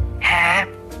it. Huh?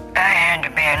 I had to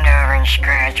bend over and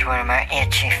scratch one of my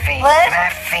itchy feet. What? My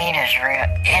feet is real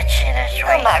itchy this week.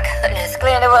 Oh my goodness,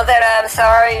 Glenda, well then I'm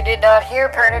sorry you did not hear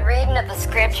Pernod reading of the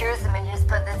scriptures. Let me just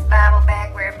put this Bible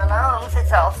back where it belongs.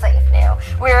 It's all safe now.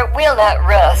 Where it will not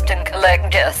rust and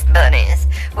collect dust bunnies.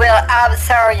 Well, I'm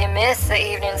sorry you missed the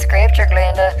evening scripture,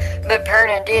 Glenda, but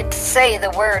Pernod did say the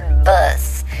word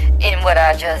bus. in what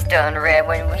I just done read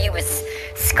when you was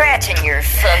scratching your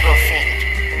fungal feet?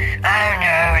 Oh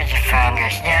no, it's a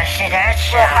fungus. Now see, that's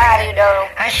Well, how do you know?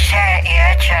 I just had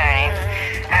an itch, honey.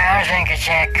 I don't think it's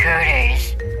that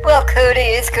cooties. Well,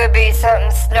 cooties could be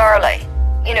something snarly.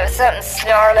 You know, something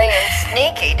snarly and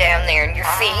sneaky down there in your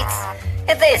feet.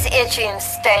 If there's itchy and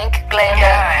stank, No,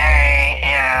 Glenda. hey,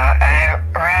 I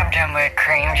rubbed them with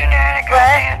cream genetic on What?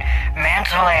 that.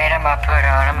 Mentholatum I put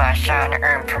on them. I saw an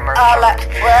commercial. Oh, like,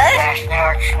 what? Last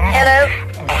night. Hello?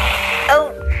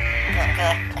 Oh,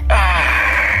 okay.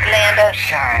 Glenda.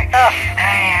 Sorry. Oh.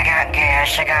 Hey, I got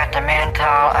gas. I got the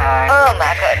menthol on. Oh,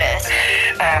 my goodness.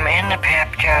 I'm in the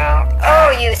Pepto. Oh,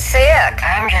 you sick?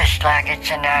 I'm just like it's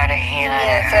a night of healing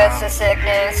Yes, at that's home. the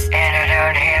sickness. And I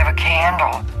don't have a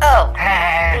candle. Oh,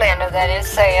 Hey. Glenda, that is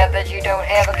sad that you don't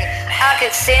have a... I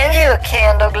could send you a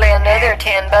candle, Glenda. They're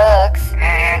 $10.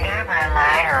 Hey, I got my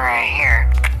lighter right here.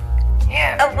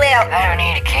 Yeah. Oh, well, I don't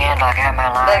need a candle. I got my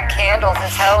lighter. but candles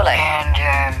is holy. And,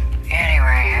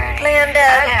 anyway, honey. I Glenda,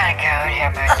 gotta go and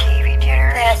have my TV dinner.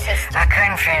 that's just I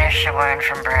couldn't finish the one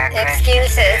from breakfast.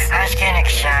 excuses. I was getting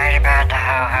excited about the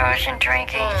ho-hos and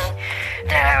drinkies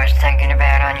that I was thinking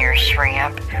about on your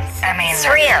shrimp. I mean,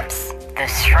 Shrimps. The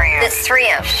shrimp. The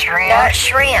shrimp. Shrimp. Not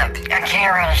shrimp. I can't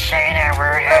really say that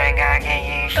word, honey. Gotta get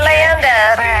used to it.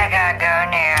 Glenda. But I gotta go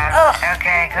now. Oh.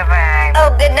 Okay, goodbye. Oh,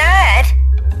 good night.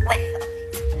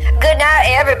 Good night,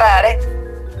 everybody.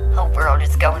 Whole world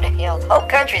is going to hell. Whole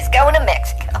country's going to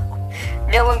Mexico.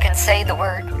 No one can say the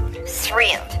word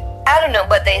shrimp. I don't know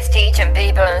what they's teaching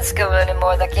people in school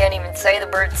anymore. They can't even say the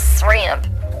word shrimp.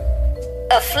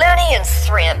 A Flooney and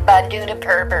Shrimp by Duda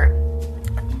Perber.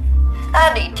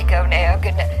 I need to go now.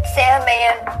 Good night.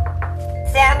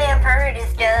 Soundman Purd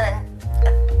is done.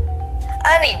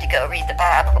 I need to go read the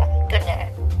Bible. Good night.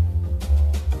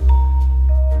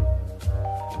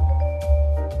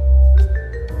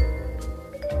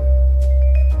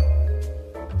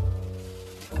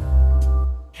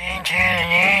 Into the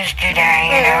news today,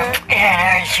 and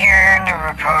I was hearing the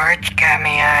reports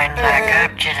coming on like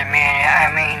up to the minute.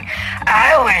 I mean,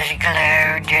 I was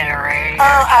glued to the radio.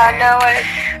 Oh, I know it.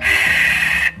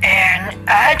 And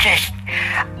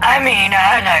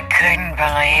I couldn't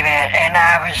believe it. And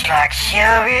I was like,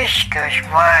 Sylvia? She goes,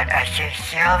 what? I said,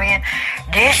 Sylvia,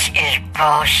 this is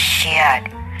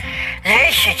bullshit. They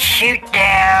should shoot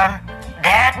down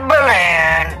that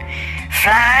balloon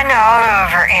flying all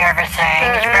over everything.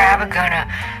 It's probably gonna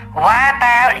wipe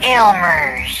out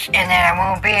Elmer's, and then I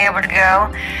won't be able to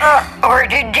go or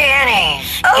to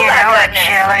Denny's, Oh, my at goodness.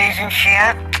 Chili's and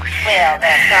shit. Well,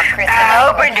 that's not Christmas. I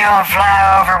hope it don't fly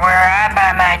over where I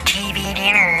buy my TV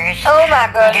dinners, Oh my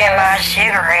get my goodness.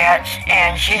 cigarettes,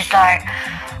 and she's like,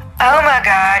 oh my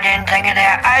God, didn't think of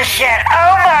that. I said,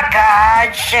 oh my God,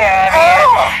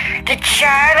 Sylvia, the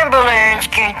China balloons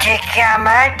can take out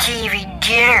my TV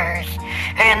dinners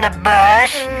and the bus.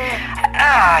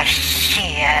 Oh,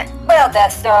 shit. Well,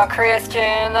 that's not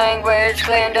Christian language,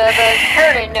 Glenda, but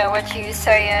I already know what you're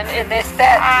saying. And it's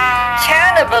that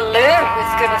China balloon was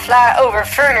going to fly over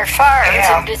Ferner Farms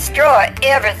Yeah. and destroy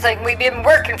everything we've been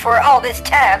working for all this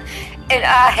time. And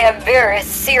I have very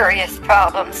serious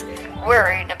problems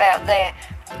worrying about that.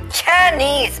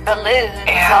 Chinese balloons.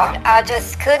 Yeah. And I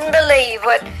just couldn't believe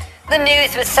what the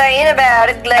news was saying about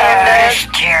it, Oh, Glenda. it's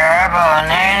terrible, and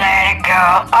they let it go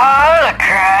all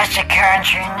across the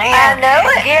country. And then, I know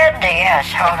it. Get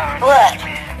this. Hold on. What?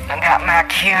 I got my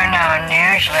QAnon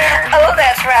newsletter. Oh,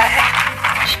 that's right.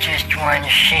 It's just one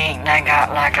sheet, and I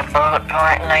got like a bullet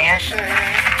point list.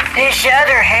 This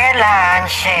other headline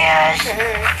says,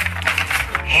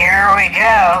 here we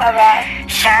go. All right.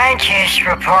 Scientists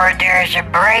report there's a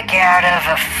breakout of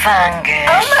a fungus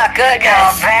Oh my called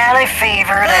goodness. valley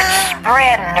fever that's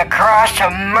spreading across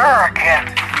America.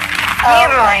 Can you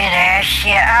believe that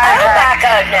shit? I was Oh my like,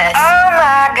 goodness. oh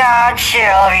my God,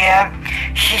 Sylvia.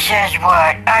 She says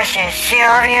what? I said,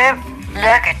 Sylvia,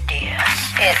 look at this.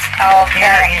 It's all There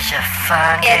very... is a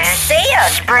fungus It's sin.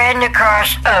 spreading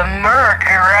across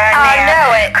America right I now.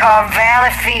 know it. Called valley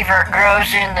fever. It grows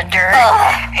in the dirt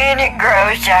Ugh. and it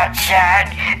grows outside,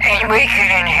 and we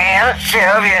could inhale it,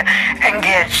 Sylvia, and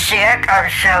get sick. I'm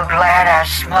so glad I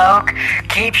smoke.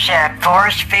 Keeps that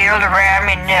force field around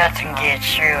me. Nothing gets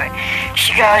through it.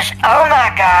 She goes, oh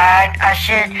my God. I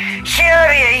said,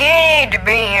 Sylvia, you need to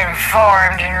be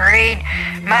informed and read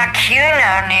my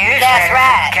QAnon newsletter. That's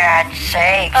right. For God's sake.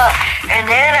 Ugh. And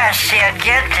then I said,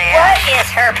 get this. What is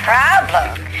her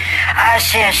problem? I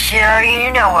said, Sylvia,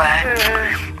 you know what?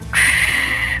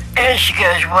 And she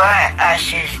goes, what? I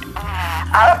said,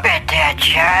 I'll bet that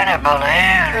China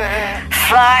balloon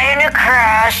flying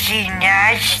across the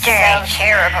United States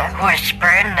terrible. was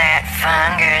spreading that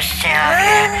fungus out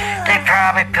there. They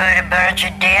probably put a bunch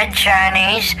of dead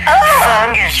Chinese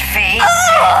fungus feet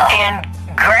and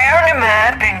ground them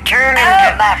up and turned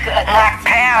them like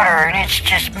powder, and it's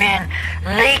just been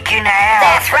leaking out.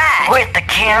 That's right. With the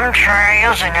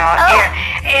chemtrails and all,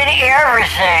 and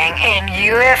everything. And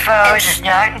UFOs is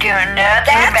not doing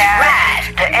nothing That's about right.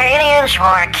 it. The aliens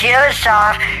want to kill us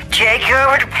off, take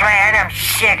over the planet. I'm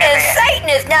sick of And it. Satan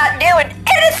is not doing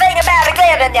anything about it,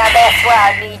 Glenda. Now that's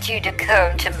why I need you to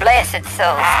come to Blessed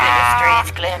Souls Ministries,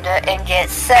 Glenda, and get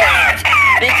saved.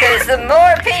 Because the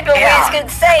more people we can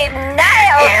save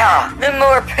now, the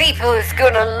more people is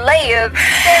gonna live.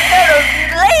 They're gonna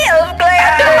live,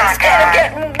 Glenda, instead of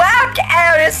getting wiped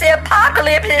out. It's the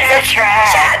apocalypse. It's That's a right.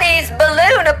 Chinese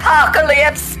balloon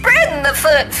apocalypse, spreading the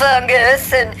foot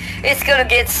fungus, and it's gonna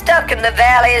get stuck in the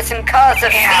valleys and cause a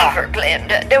fever,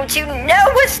 Glenda. Don't you know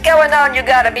what's going on? You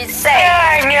gotta be saved.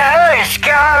 I know it's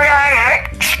going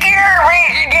on. Scare me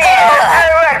to death.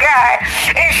 Oh my God.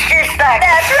 It's just like.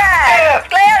 That's right,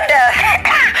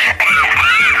 Glenda.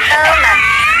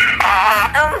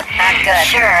 Oh my goodness.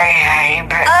 Sorry, honey,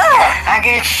 but I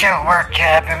get so worked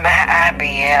up and my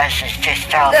IBS is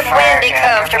just all The fired windy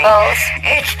up for me. comfortables.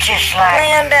 It's just like,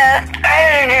 Glenda. I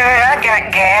don't know, I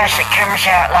got gas that comes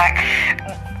out like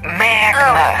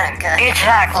magma. Oh, my goodness. It's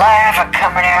like lava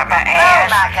coming out my ass.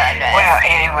 my goodness. Well,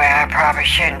 anyway, I probably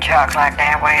shouldn't talk like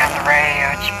that way on the radio.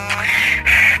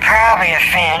 It's probably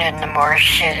offending the more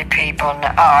shitty people in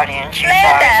the audience. Who's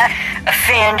Glenda. always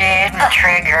offended and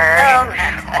triggered Oh, my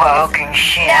and goodness. woke and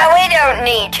shit. Now, we don't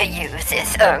need to use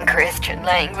this unchristian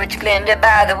language, Glenda.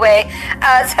 By the way,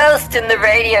 I was hosting the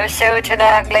radio show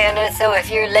tonight, Glenda, so if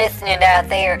you're listening out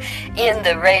there in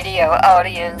the radio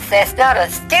audience, that's not a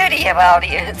studio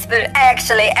audience, but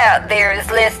actually out there is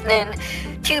listening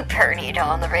to Pernied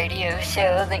on the radio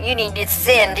show, then you need to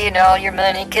send in all your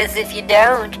money, because if you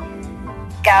don't,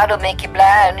 God will make you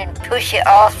blind and push you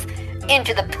off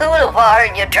into the pool of water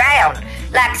and you drown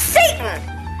like Satan.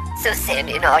 So send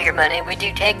in all your money. We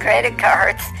do take credit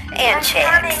cards and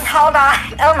checks. Hold on.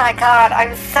 Oh my God,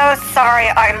 I'm so sorry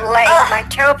I'm late. My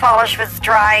toe polish was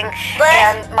drying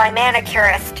and my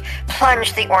manicurist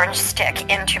plunged the orange stick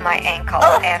into my ankle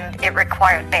and it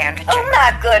required bandaging. Oh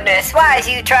my goodness, why is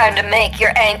you trying to make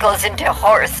your ankles into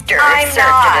horse dirt? I'm served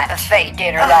not. at a buffet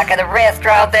dinner like at a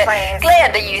restaurant that Please.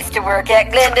 Glenda used to work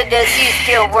at. Glenda, does you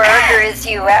still work or is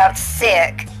you out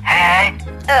sick? Huh?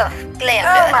 Oh,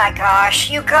 Glenda. Oh my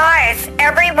gosh, you guys,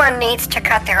 everyone needs to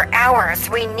cut their hours.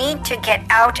 We need to get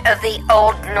out of the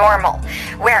old normal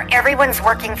where everyone's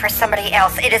working for somebody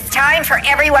else. It is time for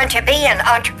everyone to be an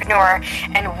entrepreneur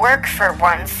and work for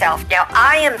oneself. Now,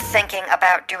 I am thinking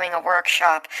about doing a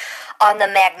workshop on the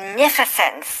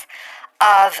magnificence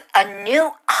of a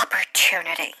new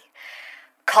opportunity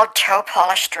called Toe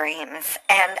Polish Dreams,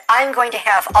 and I'm going to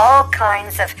have all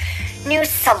kinds of new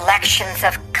selections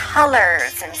of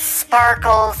colors and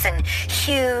sparkles and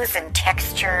hues and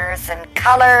textures and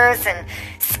colors and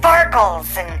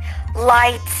sparkles and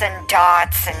lights and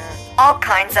dots and all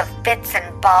kinds of bits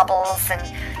and baubles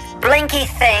and blinky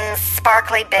things,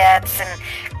 sparkly bits and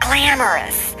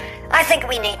glamorous. I think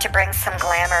we need to bring some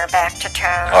glamour back to Toe.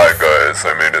 Hi guys,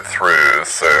 I made it through,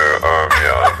 so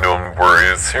yeah, no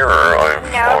worries here. I've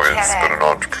No always kidding. been an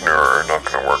entrepreneur, not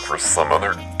gonna work for some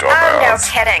other Oh, no dumbass.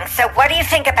 kidding. So what do you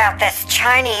think about this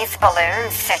Chinese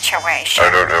balloon situation? I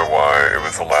don't know why it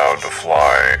was allowed to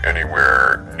fly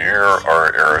anywhere near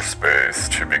our airspace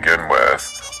to begin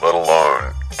with, let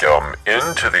alone come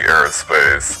into the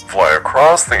airspace, fly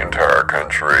across the entire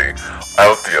country,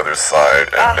 out the other side,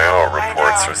 and now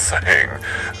reports know. are saying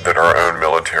that our own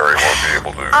military won't be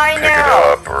able to I pick it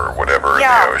know. up or whatever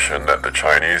Yeah. in the ocean, that the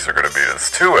Chinese are going to beat us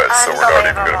to it, so we're not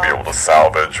even going to be able to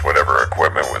salvage whatever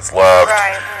equipment was left,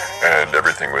 Right. and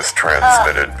everything was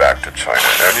transmitted back to China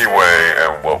anyway,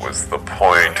 and what was the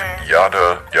point?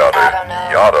 Yada, yada, I don't know.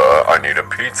 yada, I need a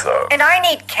pizza. And I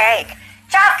need cake.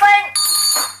 Jocelyn,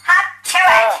 hop to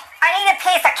it. I need a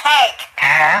piece of cake.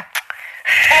 Huh?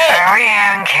 Are we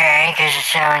having cake? Is it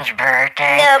someone's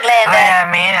birthday? No, Glenda. What did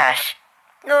I miss?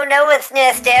 No, it's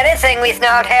not anything. We're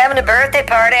not having a birthday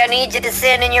party. I need you to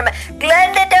send in your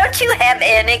Glenda, don't you have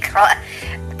any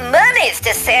monies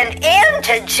to send in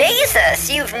to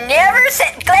Jesus? You've never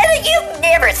sent... Glenda, you've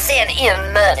never sent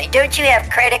in money. Don't you have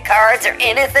credit cards or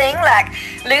anything like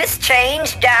loose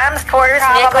change, dimes, quarters,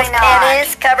 Probably nickels, not.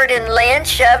 pennies, covered in lint,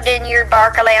 shoved in your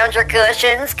Barca Lounger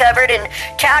cushions, covered in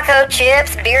taco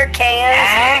chips, beer cans,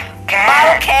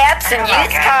 bottle caps, and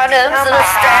used condoms, little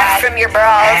straps from your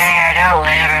bras. Hey, I don't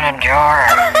live in a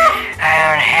dorm.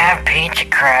 I don't have pizza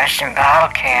crust and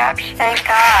bottle caps. Thank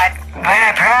God. But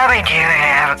I probably do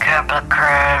have a couple of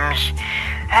crumbs.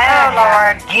 Oh,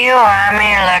 Lord. You want me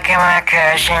to look at my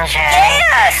cushions, honey?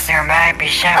 Yes. There might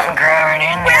be something growing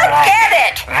in there We'll like get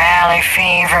it. valley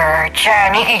fever or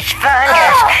Chinese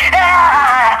fungus.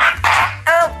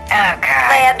 Oh, Oh,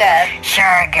 God. Glenda.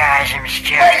 Sorry, guys, I'm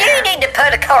still Well, here. you need to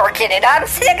put a cork in it. I'm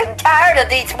sick and tired of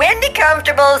these windy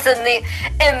comfortables and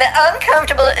the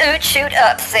uncomfortable oot shoot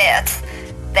upsets.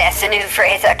 That's a new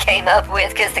phrase I came up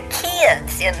with because the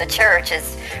kids in the church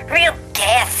is real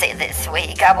gassy this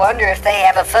week. I wonder if they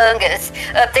have a fungus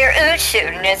up their oot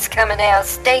shooting. It's coming out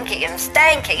stinky and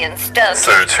stanky and stunky.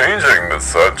 So changing the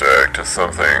subject to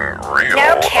something real,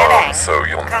 No kidding. so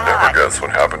you'll God. never guess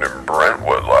what happened in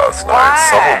Brentwood last night. What?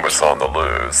 Someone was on the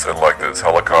loose, and like this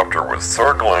helicopter was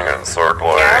circling and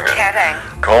circling No and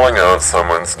kidding. calling out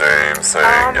someone's name, saying,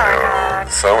 Oh, you my know,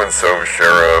 God. so-and-so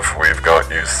sheriff, we've got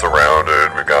you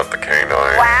surrounded, we've got the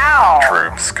canine Wow.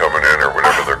 troops coming in, or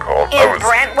whatever they're called. In I was,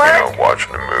 Brentwood? you know,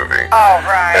 watching a movie. Oh,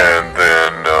 right. And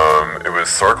then it was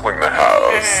circling the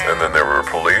house, and then there were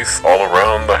police all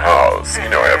around the house. You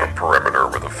know, I have a perimeter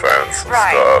with a fence and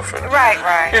Right. stuff, and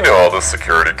Right. you know, all the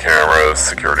security cameras,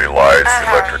 security lights, the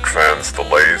Uh-huh. electric fence, the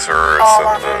lasers, All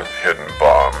and of the it. hidden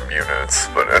bomb units.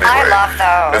 But anyway, I love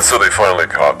those. and so they finally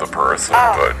caught the person.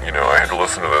 Oh. But you know, I had to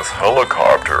listen to this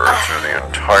helicopter through the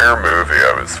entire movie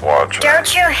I was watching.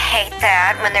 Don't you hate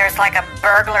that when there's like a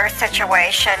burglar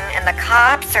situation and the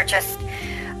cops are just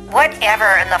whatever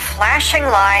and the flashing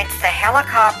lights, the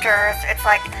helicopters, it's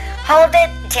like, hold it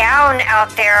down out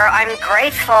there. I'm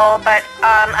grateful, but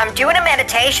I'm doing a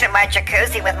meditation in my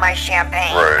jacuzzi with my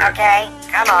champagne. Right. Okay?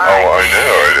 Come on. Oh, I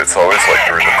know. It's always like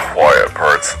during the quiet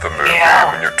parts of the movie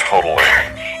Yeah. when you're totally,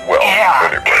 well, Yeah.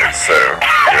 anyway, so,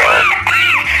 yeah.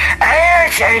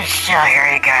 I still hear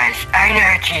you guys. I know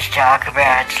what you talk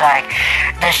about. It's like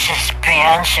the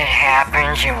suspense that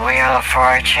happens in Wheel of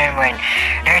Fortune when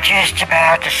they're just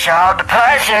about to solve the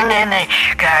puzzle and then they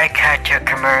gotta cut to a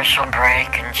commercial break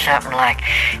and something like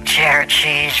cheddar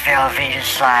cheese Velveeta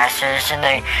slices and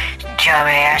they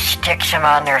dumbass sticks them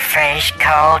on their face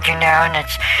cold, you know, and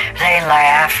they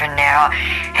laugh. And now,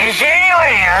 has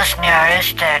anyone else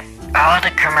noticed that all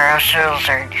the commercials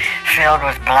are filled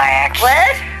with blacks?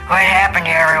 What? What happened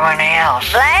to everyone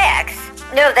else? Blacks?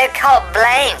 No, they're called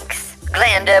blanks.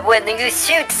 Glenda, when you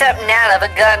shoot something out of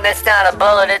a gun that's not a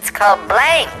bullet, it's called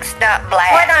blanks, not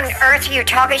blacks. What on earth are you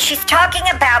talking? She's talking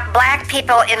about black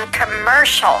people in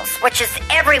commercials, which is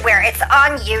everywhere. It's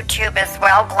on YouTube as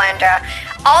well, Glenda.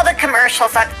 All the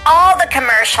commercials on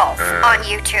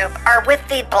YouTube are with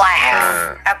the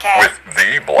blacks, okay? With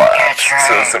the blacks. That's right.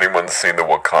 So has anyone seen the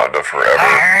Wakanda Forever?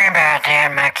 I heard about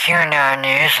that in my QAnon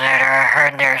newsletter. I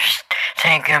heard they're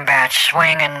thinking about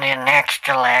swinging the next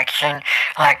election,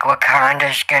 like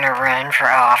Wakanda's gonna run for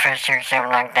office or something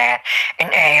like that,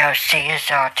 and AOC is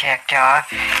all ticked off.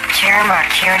 It's here in my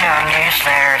QAnon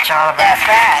newsletter. It's all about That's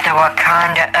right. the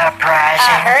Wakanda uprising.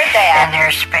 I heard that. And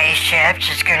their spaceships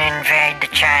is gonna invade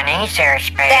the Chinese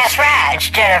airspace. That's right.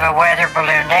 Instead of a weather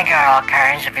balloon, they got all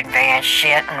kinds of advanced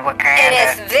shit in Wakanda.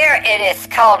 It is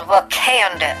called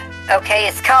Wakanda, okay?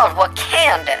 It's called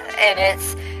Wakanda, and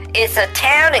it's a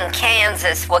town in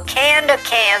Kansas, Wakanda,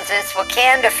 Kansas,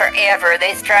 Wakanda forever.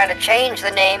 They're trying to change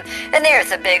the name, and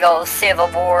there's a big old civil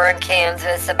war in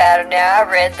Kansas about it now. I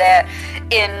read that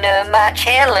in my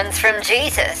channelings from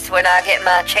Jesus, when I get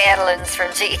my channelings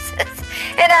from Jesus.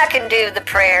 And I can do the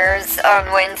prayers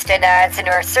on Wednesday nights in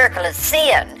our circle of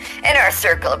sin, in our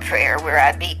circle of prayer, where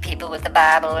I beat people with the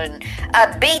Bible, and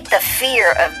I beat the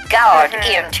fear of God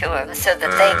into them so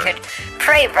that they could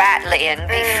pray rightly and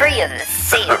be free of the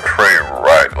sin. Pray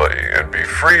rightly and be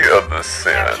free of the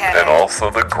sin, Okay. and also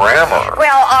the grammar.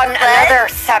 Well, on another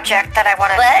subject that I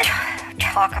want to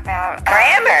talk about.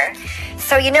 Grammar.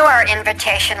 So you know our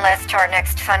invitation list to our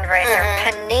next fundraiser,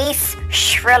 Penise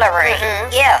Shrillery.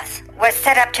 Yes. Was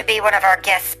set up to be one of our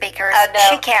guest speakers. Oh, no.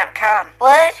 She can't come.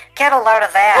 What? Get a load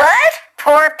of that. What?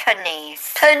 Poor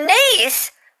Penise. Penise?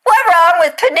 What wrong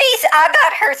with Penise? I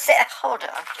got her set. Hold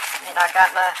on. Just a minute. I got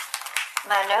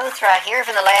my notes right here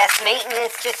from the last meeting.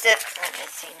 It's just a... Let me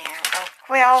see now. Oh,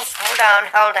 well,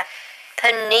 hold on.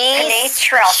 Penise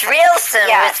Shrillson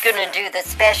Yes. was going to do the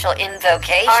special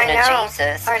invocation I know. of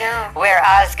Jesus. I know. Where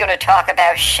I was going to talk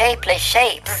about shapely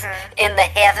shapes in the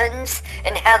heavens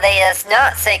and how they is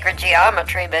not sacred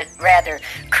geometry, but rather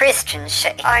Christian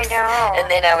shapes. I know. And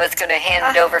then I was going to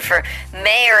hand it over for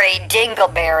Mary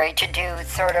Dingleberry to do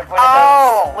sort of one of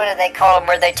Oh. those, what do they call them,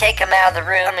 where they take them out of the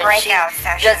room and breakout she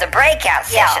session. does a breakout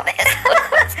Yeah. session. That's what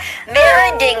it was.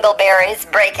 Mary Dingleberry's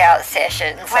breakout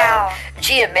sessions Wow. on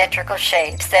geometrical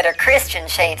shapes that are Christian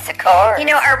shapes, of course. You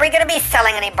know, are we going to be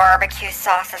selling any barbecue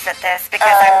sauces at this?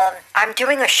 Because I'm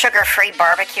doing a sugar-free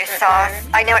barbecue sauce.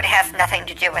 I know it has nothing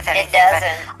to do with anything.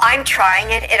 doesn't. But I'm trying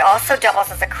it. It also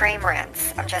doubles as a cream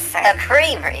rinse. I'm just saying. A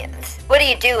cream rinse? What do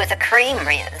you do with a cream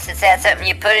rinse? Is that something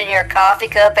you put in your coffee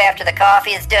cup after the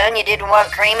coffee is done? You didn't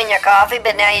want cream in your coffee,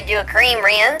 but now you do a cream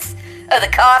rinse of the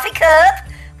coffee cup?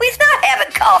 We's not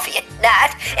having coffee at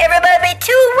night. Everybody would be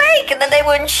too awake, and then they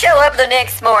wouldn't show up the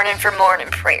next morning for morning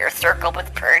prayer circle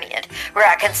with Pernian, where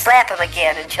I can slap them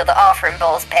again until the offering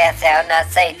bowls pass out, and I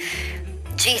say,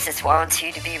 Jesus wants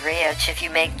you to be rich if you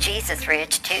make Jesus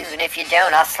rich too, and if you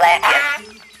don't, I'll slap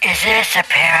you. Is this a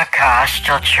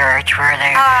Pentecostal church where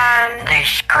they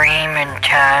scream in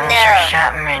tongues or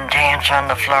something and dance on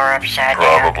the floor upside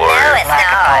down? Probably. No, it's like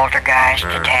a poltergeist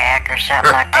attack or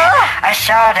something like that. I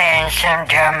saw that in some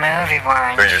dumb movie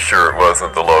once. Are you sure it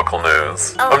wasn't the local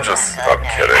news? I'm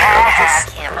kidding. I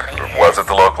can't believe it. Was it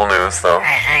the local news, though?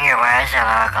 I think it was the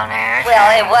local news. Well,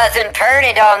 it wasn't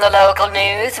printed on the local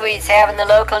news. We's having the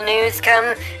local news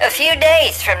come a few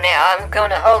days from now. I'm going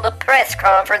to hold a press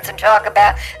conference and talk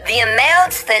about the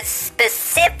amounts that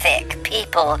specific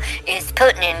people is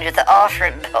putting into the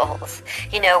offering bowls.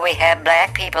 You know, we have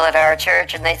black people at our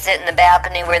church and they sit in the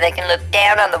balcony where they can look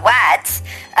down on the whites.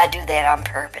 I do that on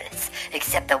purpose,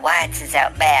 except the whites is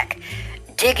out back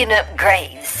digging up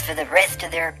graves for the rest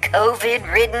of their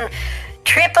COVID-ridden,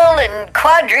 triple and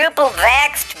quadruple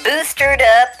vaxxed, boosted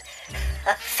up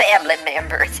family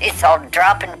members. It's all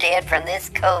dropping dead from this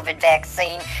COVID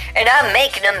vaccine, and I'm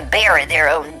making them bury their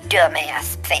own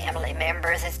dumbass family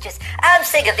members. It's just, I'm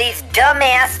sick of these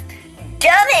dumbass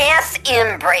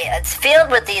inbreds filled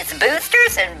with these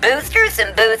boosters and boosters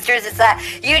and boosters. It's like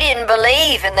you didn't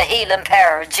believe in the healing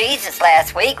power of Jesus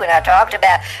last week when I talked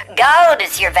about God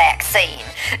is your vaccine.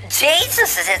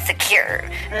 Jesus is the cure,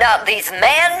 not these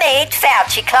man-made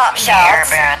Fauci cop shots.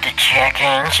 Hear about the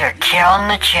chickens or killing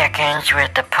the chickens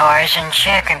with the poison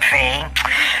chicken feed.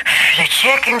 The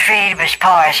chicken feed was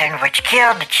poison, which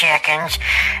killed the chickens,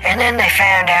 and then they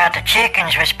found out the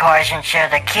chickens was poison, so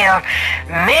they killed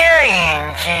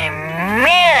millions and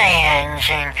millions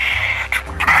and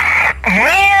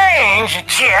millions of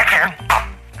chickens.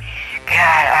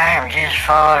 God, I am just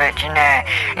full of it tonight.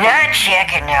 Not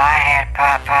chicken, no, I had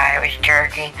Popeye, it was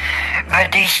turkey.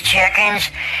 But these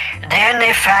chickens, then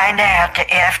they find out the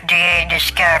FDA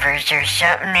discovers there's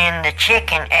something in the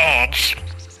chicken eggs,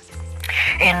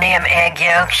 in them egg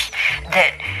yolks,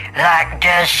 that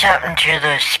does something to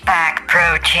the spike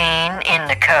protein in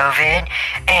the COVID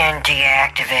and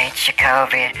deactivates the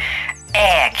COVID.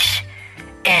 Eggs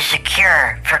is the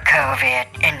cure for COVID,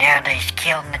 and now they's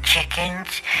killing the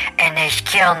chickens, and they's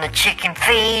killing the chicken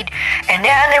feed, and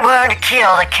now they want to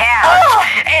kill the cows,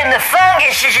 and the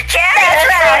fungus is a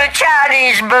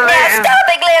Chinese balloon. Now stop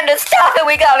it, Glenda, stop it.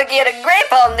 We gotta get a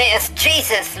grip on this.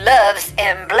 Jesus loves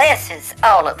and blesses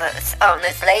all of us on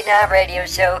this late night radio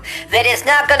show that is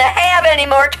not gonna have any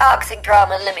more toxic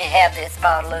drama. Let me have this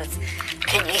bottle of...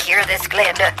 Can you hear this,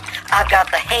 Glenda? I've got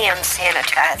the hand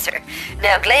sanitizer.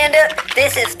 Now, Glenda,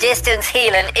 this is distance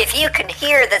healing. If you can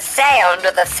hear the sound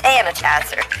of the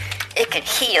sanitizer, it can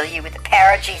heal you with the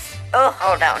power of Jesus. Oh,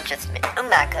 hold on just a minute. Oh,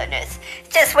 my goodness.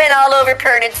 It just went all over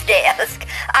Pernod's desk.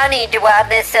 I need to wind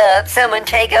this up. Someone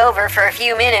take over for a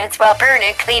few minutes while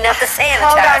Pernod clean up the sanitizer.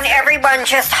 Hold on, everyone.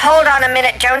 Just hold on a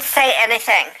minute. Don't say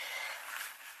anything.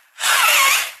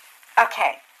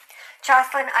 Okay.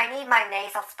 Jocelyn, I need my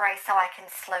nasal spray so I can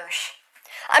sloosh.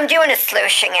 I'm doing a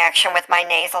slooshing action with my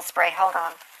nasal spray. Hold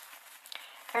on.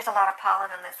 There's a lot of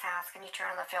pollen in this house. Can you turn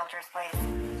on the filters, please?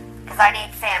 Because I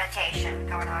need sanitation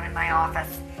going on in my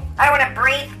office. I don't want to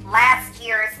breathe last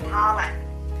year's pollen.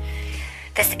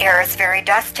 This air is very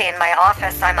dusty in my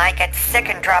office. I might get sick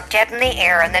and drop dead in the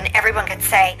air, and then everyone could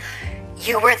say,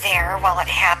 you were there while it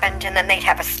happened, and then they'd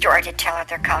have a story to tell at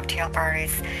their cocktail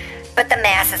parties. But the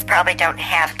masses probably don't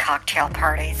have cocktail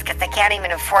parties because they can't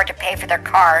even afford to pay for their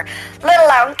car, let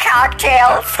alone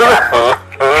cocktails.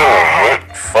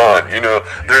 What fun. You know,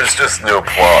 there's just no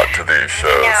plot to these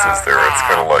shows, is there? It's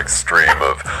kind of like stream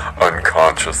of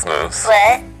unconsciousness.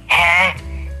 What? Huh?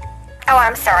 Oh,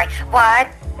 I'm sorry. What?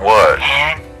 What?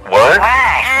 Huh? What?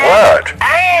 What?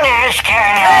 I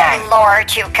understand. Good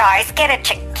Lord, you guys, get it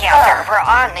together. We're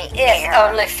on the air. It's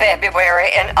only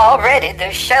February, and already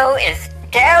the show is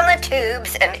down the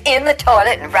tubes and in the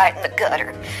toilet and right in the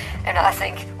gutter. And I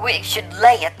think we should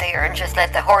lay it there and just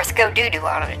let the horse go doo-doo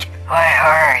on it. What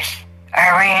horse?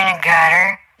 Are we in a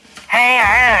gutter? Hey,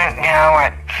 I don't know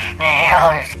what the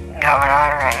hell is going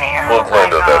on right now. Well, Well,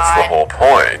 Glenda, that's the whole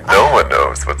point. No one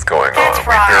knows what's going That's on.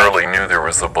 right. We barely knew there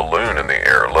was a balloon in the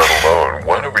air, let alone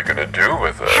what are we going to do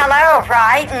with it? Hello,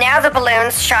 right? Now the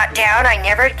balloon's shot down. I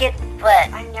never get What?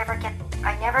 to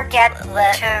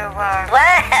What?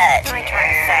 what am I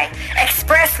trying to say?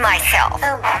 Express myself.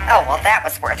 Oh, well, that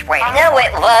was worth waiting. No,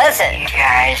 it wasn't. You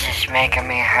guys is making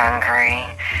me hungry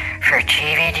for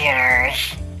TV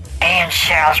dinners and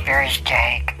Salisbury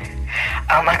steak.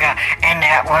 Oh my god, and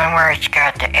that one where it's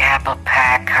got the apple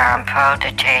pie compote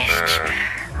that tastes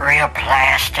real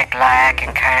plastic-like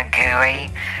and kind of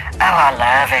gooey. Oh, I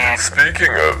love it.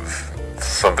 Speaking of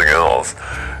something else,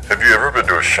 have you ever been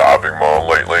to a shopping mall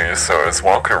lately? So I was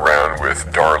walking around with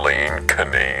Darlene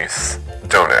Canese.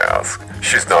 Don't ask.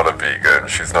 She's not a vegan.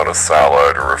 She's not a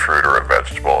salad or a fruit or a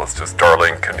vegetable. It's just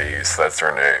Darlene Canese. That's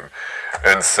her name.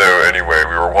 And so anyway,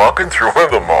 we were walking through one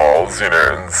of the malls, you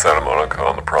know, in Santa Monica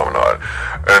on the promenade,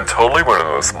 and totally went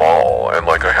into this mall, and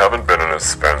like I haven't been in a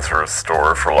Spencer's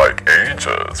store for like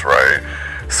ages, right?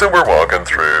 So we're walking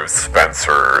through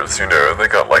Spencer's, you know, they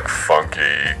got like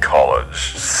funky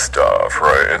college stuff,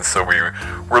 right? And so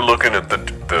we're looking at the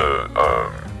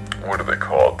what are they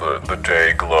called? The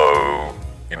Day Glow,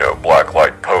 you know,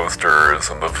 blacklight posters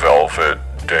and the velvet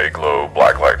Day Glow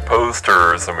blacklight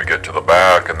posters, and we get to the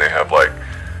back and they have like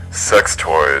sex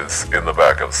toys in the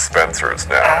back of Spencer's Oh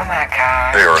now. my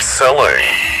god. They are selling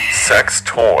sex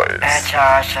toys That's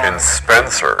awesome. in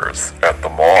Spencer's at the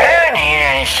I mall. don't need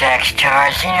any sex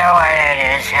toys. You know what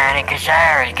it is, honey, because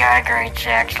I already got a great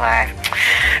sex life.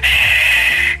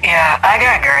 Yeah, I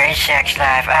got a great sex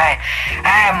life. I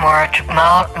have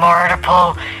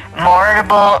multiple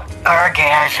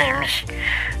orgasms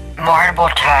multiple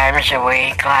times a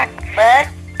week. Like, What?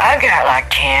 I've got like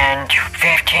 10,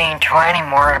 15, 20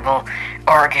 multiple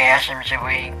orgasms a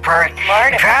week.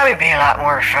 It'd probably be a lot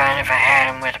more fun if I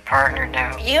had them with a partner,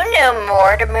 though. You know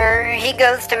Mortimer. He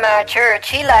goes to my church.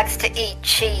 He likes to eat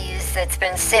cheese that's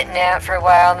been sitting out for a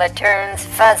while that turns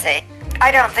fuzzy. I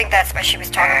don't think that's what she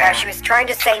was talking about. She was trying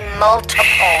to say multiple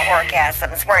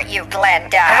orgasms, weren't you,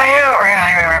 Glenda? I don't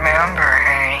really remember,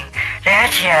 honey.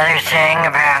 That's the other thing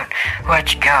about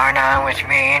what's going on with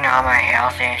me and all my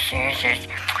health issues is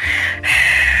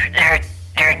they're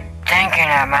thinking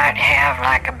I might have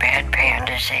like a bedpan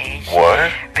disease.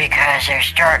 What? Because they're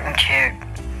starting to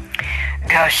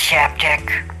go septic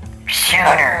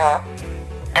sooner.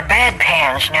 The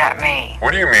bedpan's not me.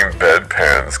 What do you mean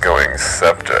bedpans going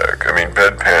septic? I mean,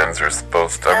 bedpans are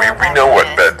supposed to... I mean, we know what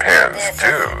bedpans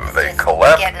do. They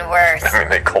collect... Getting worse. I mean,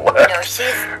 they collect No,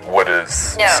 she's... what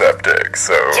is No. septic.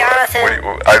 So, Jonathan. what do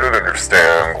you, I don't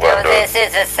understand, No, Glenda. this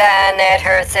is a sign that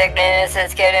her sickness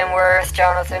is getting worse,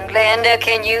 Jonathan. Glenda,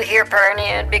 can you hear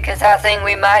Pernian? Because I think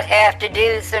we might have to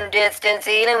do some distance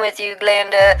healing with you,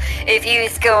 Glenda, if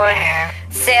you's going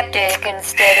septic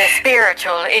instead of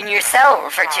spiritual in your soul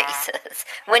for Jesus.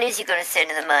 When is he going to send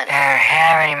the money? I don't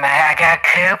have any money. I got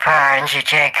coupons. You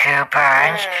take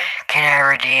coupons. Can I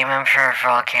redeem them for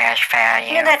full cash value?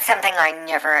 You know, that's something I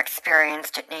never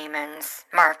experienced at Neiman's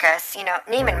Marcus. You know,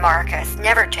 Neiman Marcus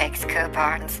never takes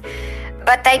coupons.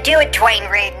 But they do at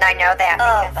Dwayne Reed, and I know that.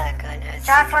 Oh, my goodness.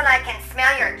 Jocelyn, I can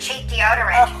smell your cheap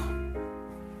deodorant.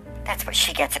 That's what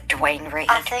she gets at Dwayne Reed.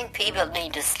 I think people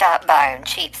need to stop buying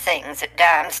cheap things at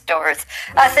dime stores.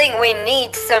 I think we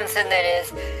need something that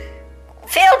is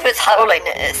filled with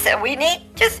holiness, and we need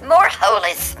just more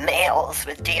holy smells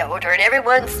with deodorant.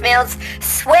 Everyone smells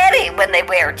sweaty when they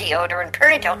wear deodorant.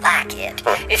 Purdy don't like it.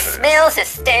 It smells, it's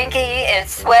stinky,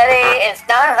 it's sweaty, it's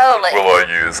not holy. Well,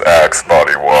 I use Axe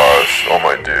body wash. All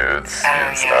my dudes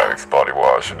use yeah. Axe body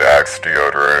wash and Axe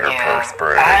deodorant or Yeah,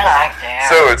 perspirate. I like that.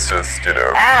 So it's just, you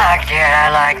know... I like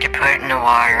that. I like to put in the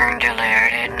water and dilute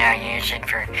it, and I use it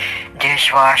for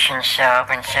dishwashing soap,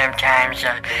 and sometimes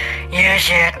I use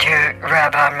it to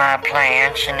rub on my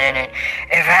plants, and then it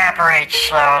evaporates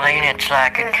slowly, and it's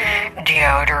like a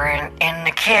deodorant in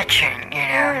the kitchen, you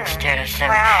know, instead of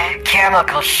some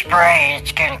chemical spray.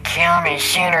 It's gonna kill me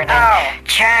sooner than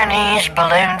Chinese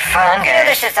balloon fungus. You know,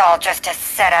 this is all just a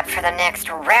setup for the next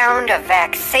round of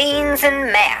vaccines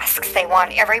and masks they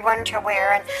want everyone to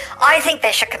wear, and I think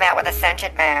they should come out with a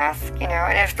scented mask, you know,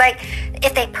 and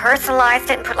if they personalized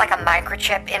it and put like a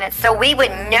microchip in it so we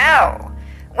would know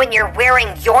when you're wearing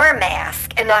your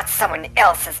mask and not someone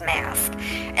else's mask.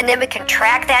 And then we can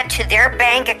track that to their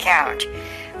bank account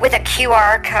with a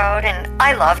QR code, and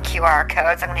I love QR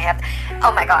codes. I'm gonna have,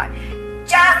 oh my God.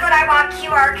 Jocelyn, I want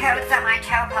QR codes on my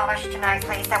toe polish tonight,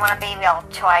 please. I want to be able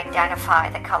to identify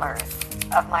the colors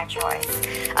of my choice.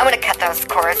 I'm gonna cut those, of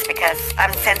course, because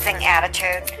I'm sensing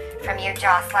attitude from you,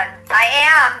 Jocelyn. I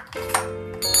am.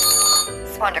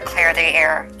 wanted to clear the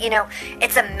air. You know,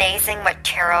 it's amazing what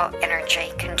Tarot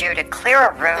Energy can do to clear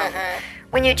a room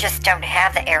when you just don't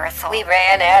have the aerosol. We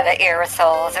ran out of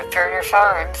aerosols at Ferner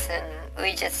Farms, and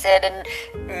we just said,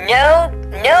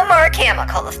 no more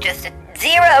chemicals, just a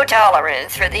zero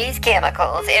tolerance for these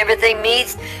chemicals. Everything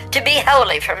needs to be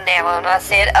holy from now on. I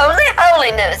said, only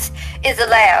holiness is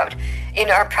allowed in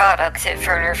our products at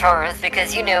Ferner Farms,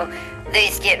 because, you know,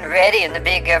 they's getting ready in the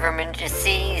big government to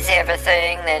seize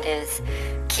everything that is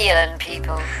killing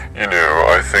people. You know,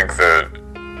 I think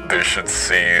that they should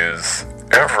seize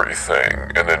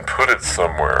everything and then put it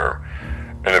somewhere.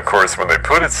 And of course, when they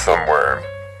put it somewhere,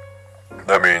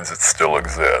 that means it still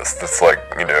exists. It's like,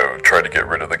 you know, try to get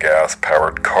rid of the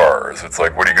gas-powered cars. It's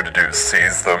like, what are you going to do,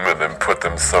 seize them and then put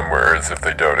them somewhere as if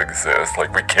they don't exist?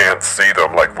 Like, we can't see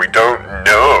them, like we don't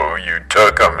know you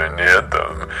took them and hid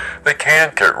them. They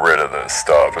can't get rid of this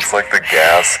stuff. It's like the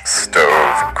gas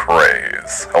stove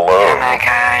craze. Hello? Oh my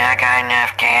God, I got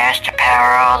enough gas to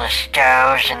power all the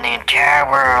stoves in the entire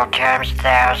world times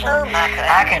 1,000. Oh my God.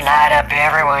 I could light up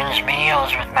everyone's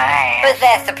meals with my ass. But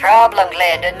that's the problem,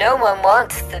 Glenda. No one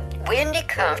wants the windy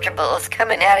comfortables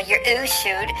coming out of your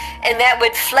ooh-shoot, and that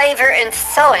would flavor and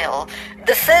soil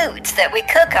the foods that we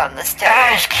cook on the stove.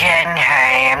 I was kidding,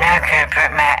 honey. I'm not gonna put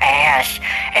my ass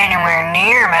anywhere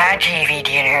near my TV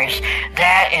dinners.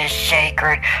 That is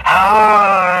sacred,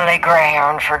 holy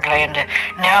ground for Glenda.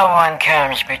 No one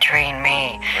comes between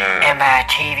me and my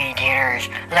TV dinners,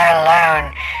 let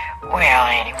alone...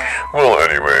 Well,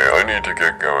 anyway, I need to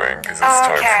get going because it's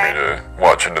time for me to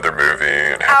watch another movie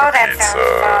and have a that pizza,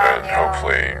 sounds fun, and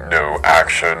hopefully no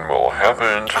action will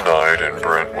happen tonight in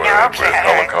Brentwood with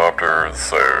helicopters,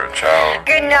 so ciao.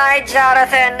 Good night,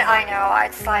 Jonathan. I know,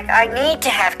 it's like I need to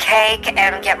have cake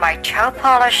and get my toe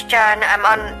polish done. I'm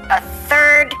on a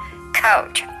third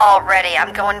coat already.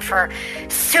 I'm going for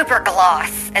super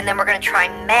gloss, and then we're going to try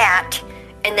matte,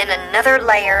 and then another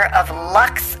layer of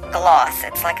Luxe Gloss.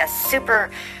 It's like a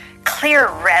super clear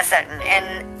resin,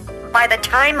 and by the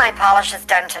time my polish is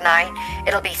done tonight,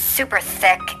 it'll be super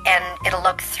thick and it'll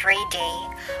look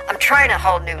 3D. I'm trying a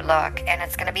whole new look, and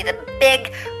it's going to be the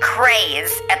big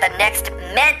craze at the next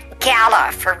Met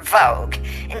Gala for Vogue.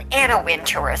 And Anna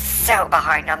Wintour is so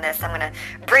behind on this. I'm going to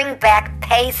bring back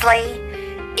Paisley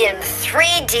in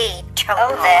 3D toe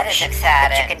Oh, that is polish exciting.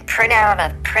 that you can print out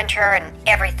on a printer and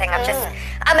everything.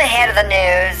 I'm ahead of the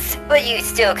news. But you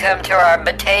still come to our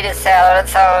potato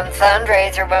salads on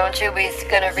fundraiser, won't you? We're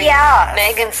gonna be Yes.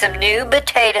 making some new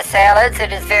potato salads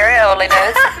at His Very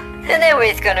Holiness. And then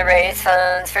we're gonna raise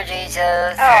funds for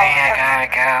Jesus. hey, I gotta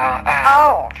go.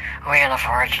 Oh. Wheel of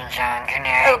Fortune's on. Good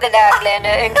night. Oh, good night,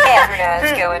 Glenda. And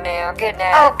Catherine's going now. Good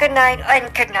night. Oh, good night,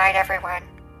 and good night, everyone.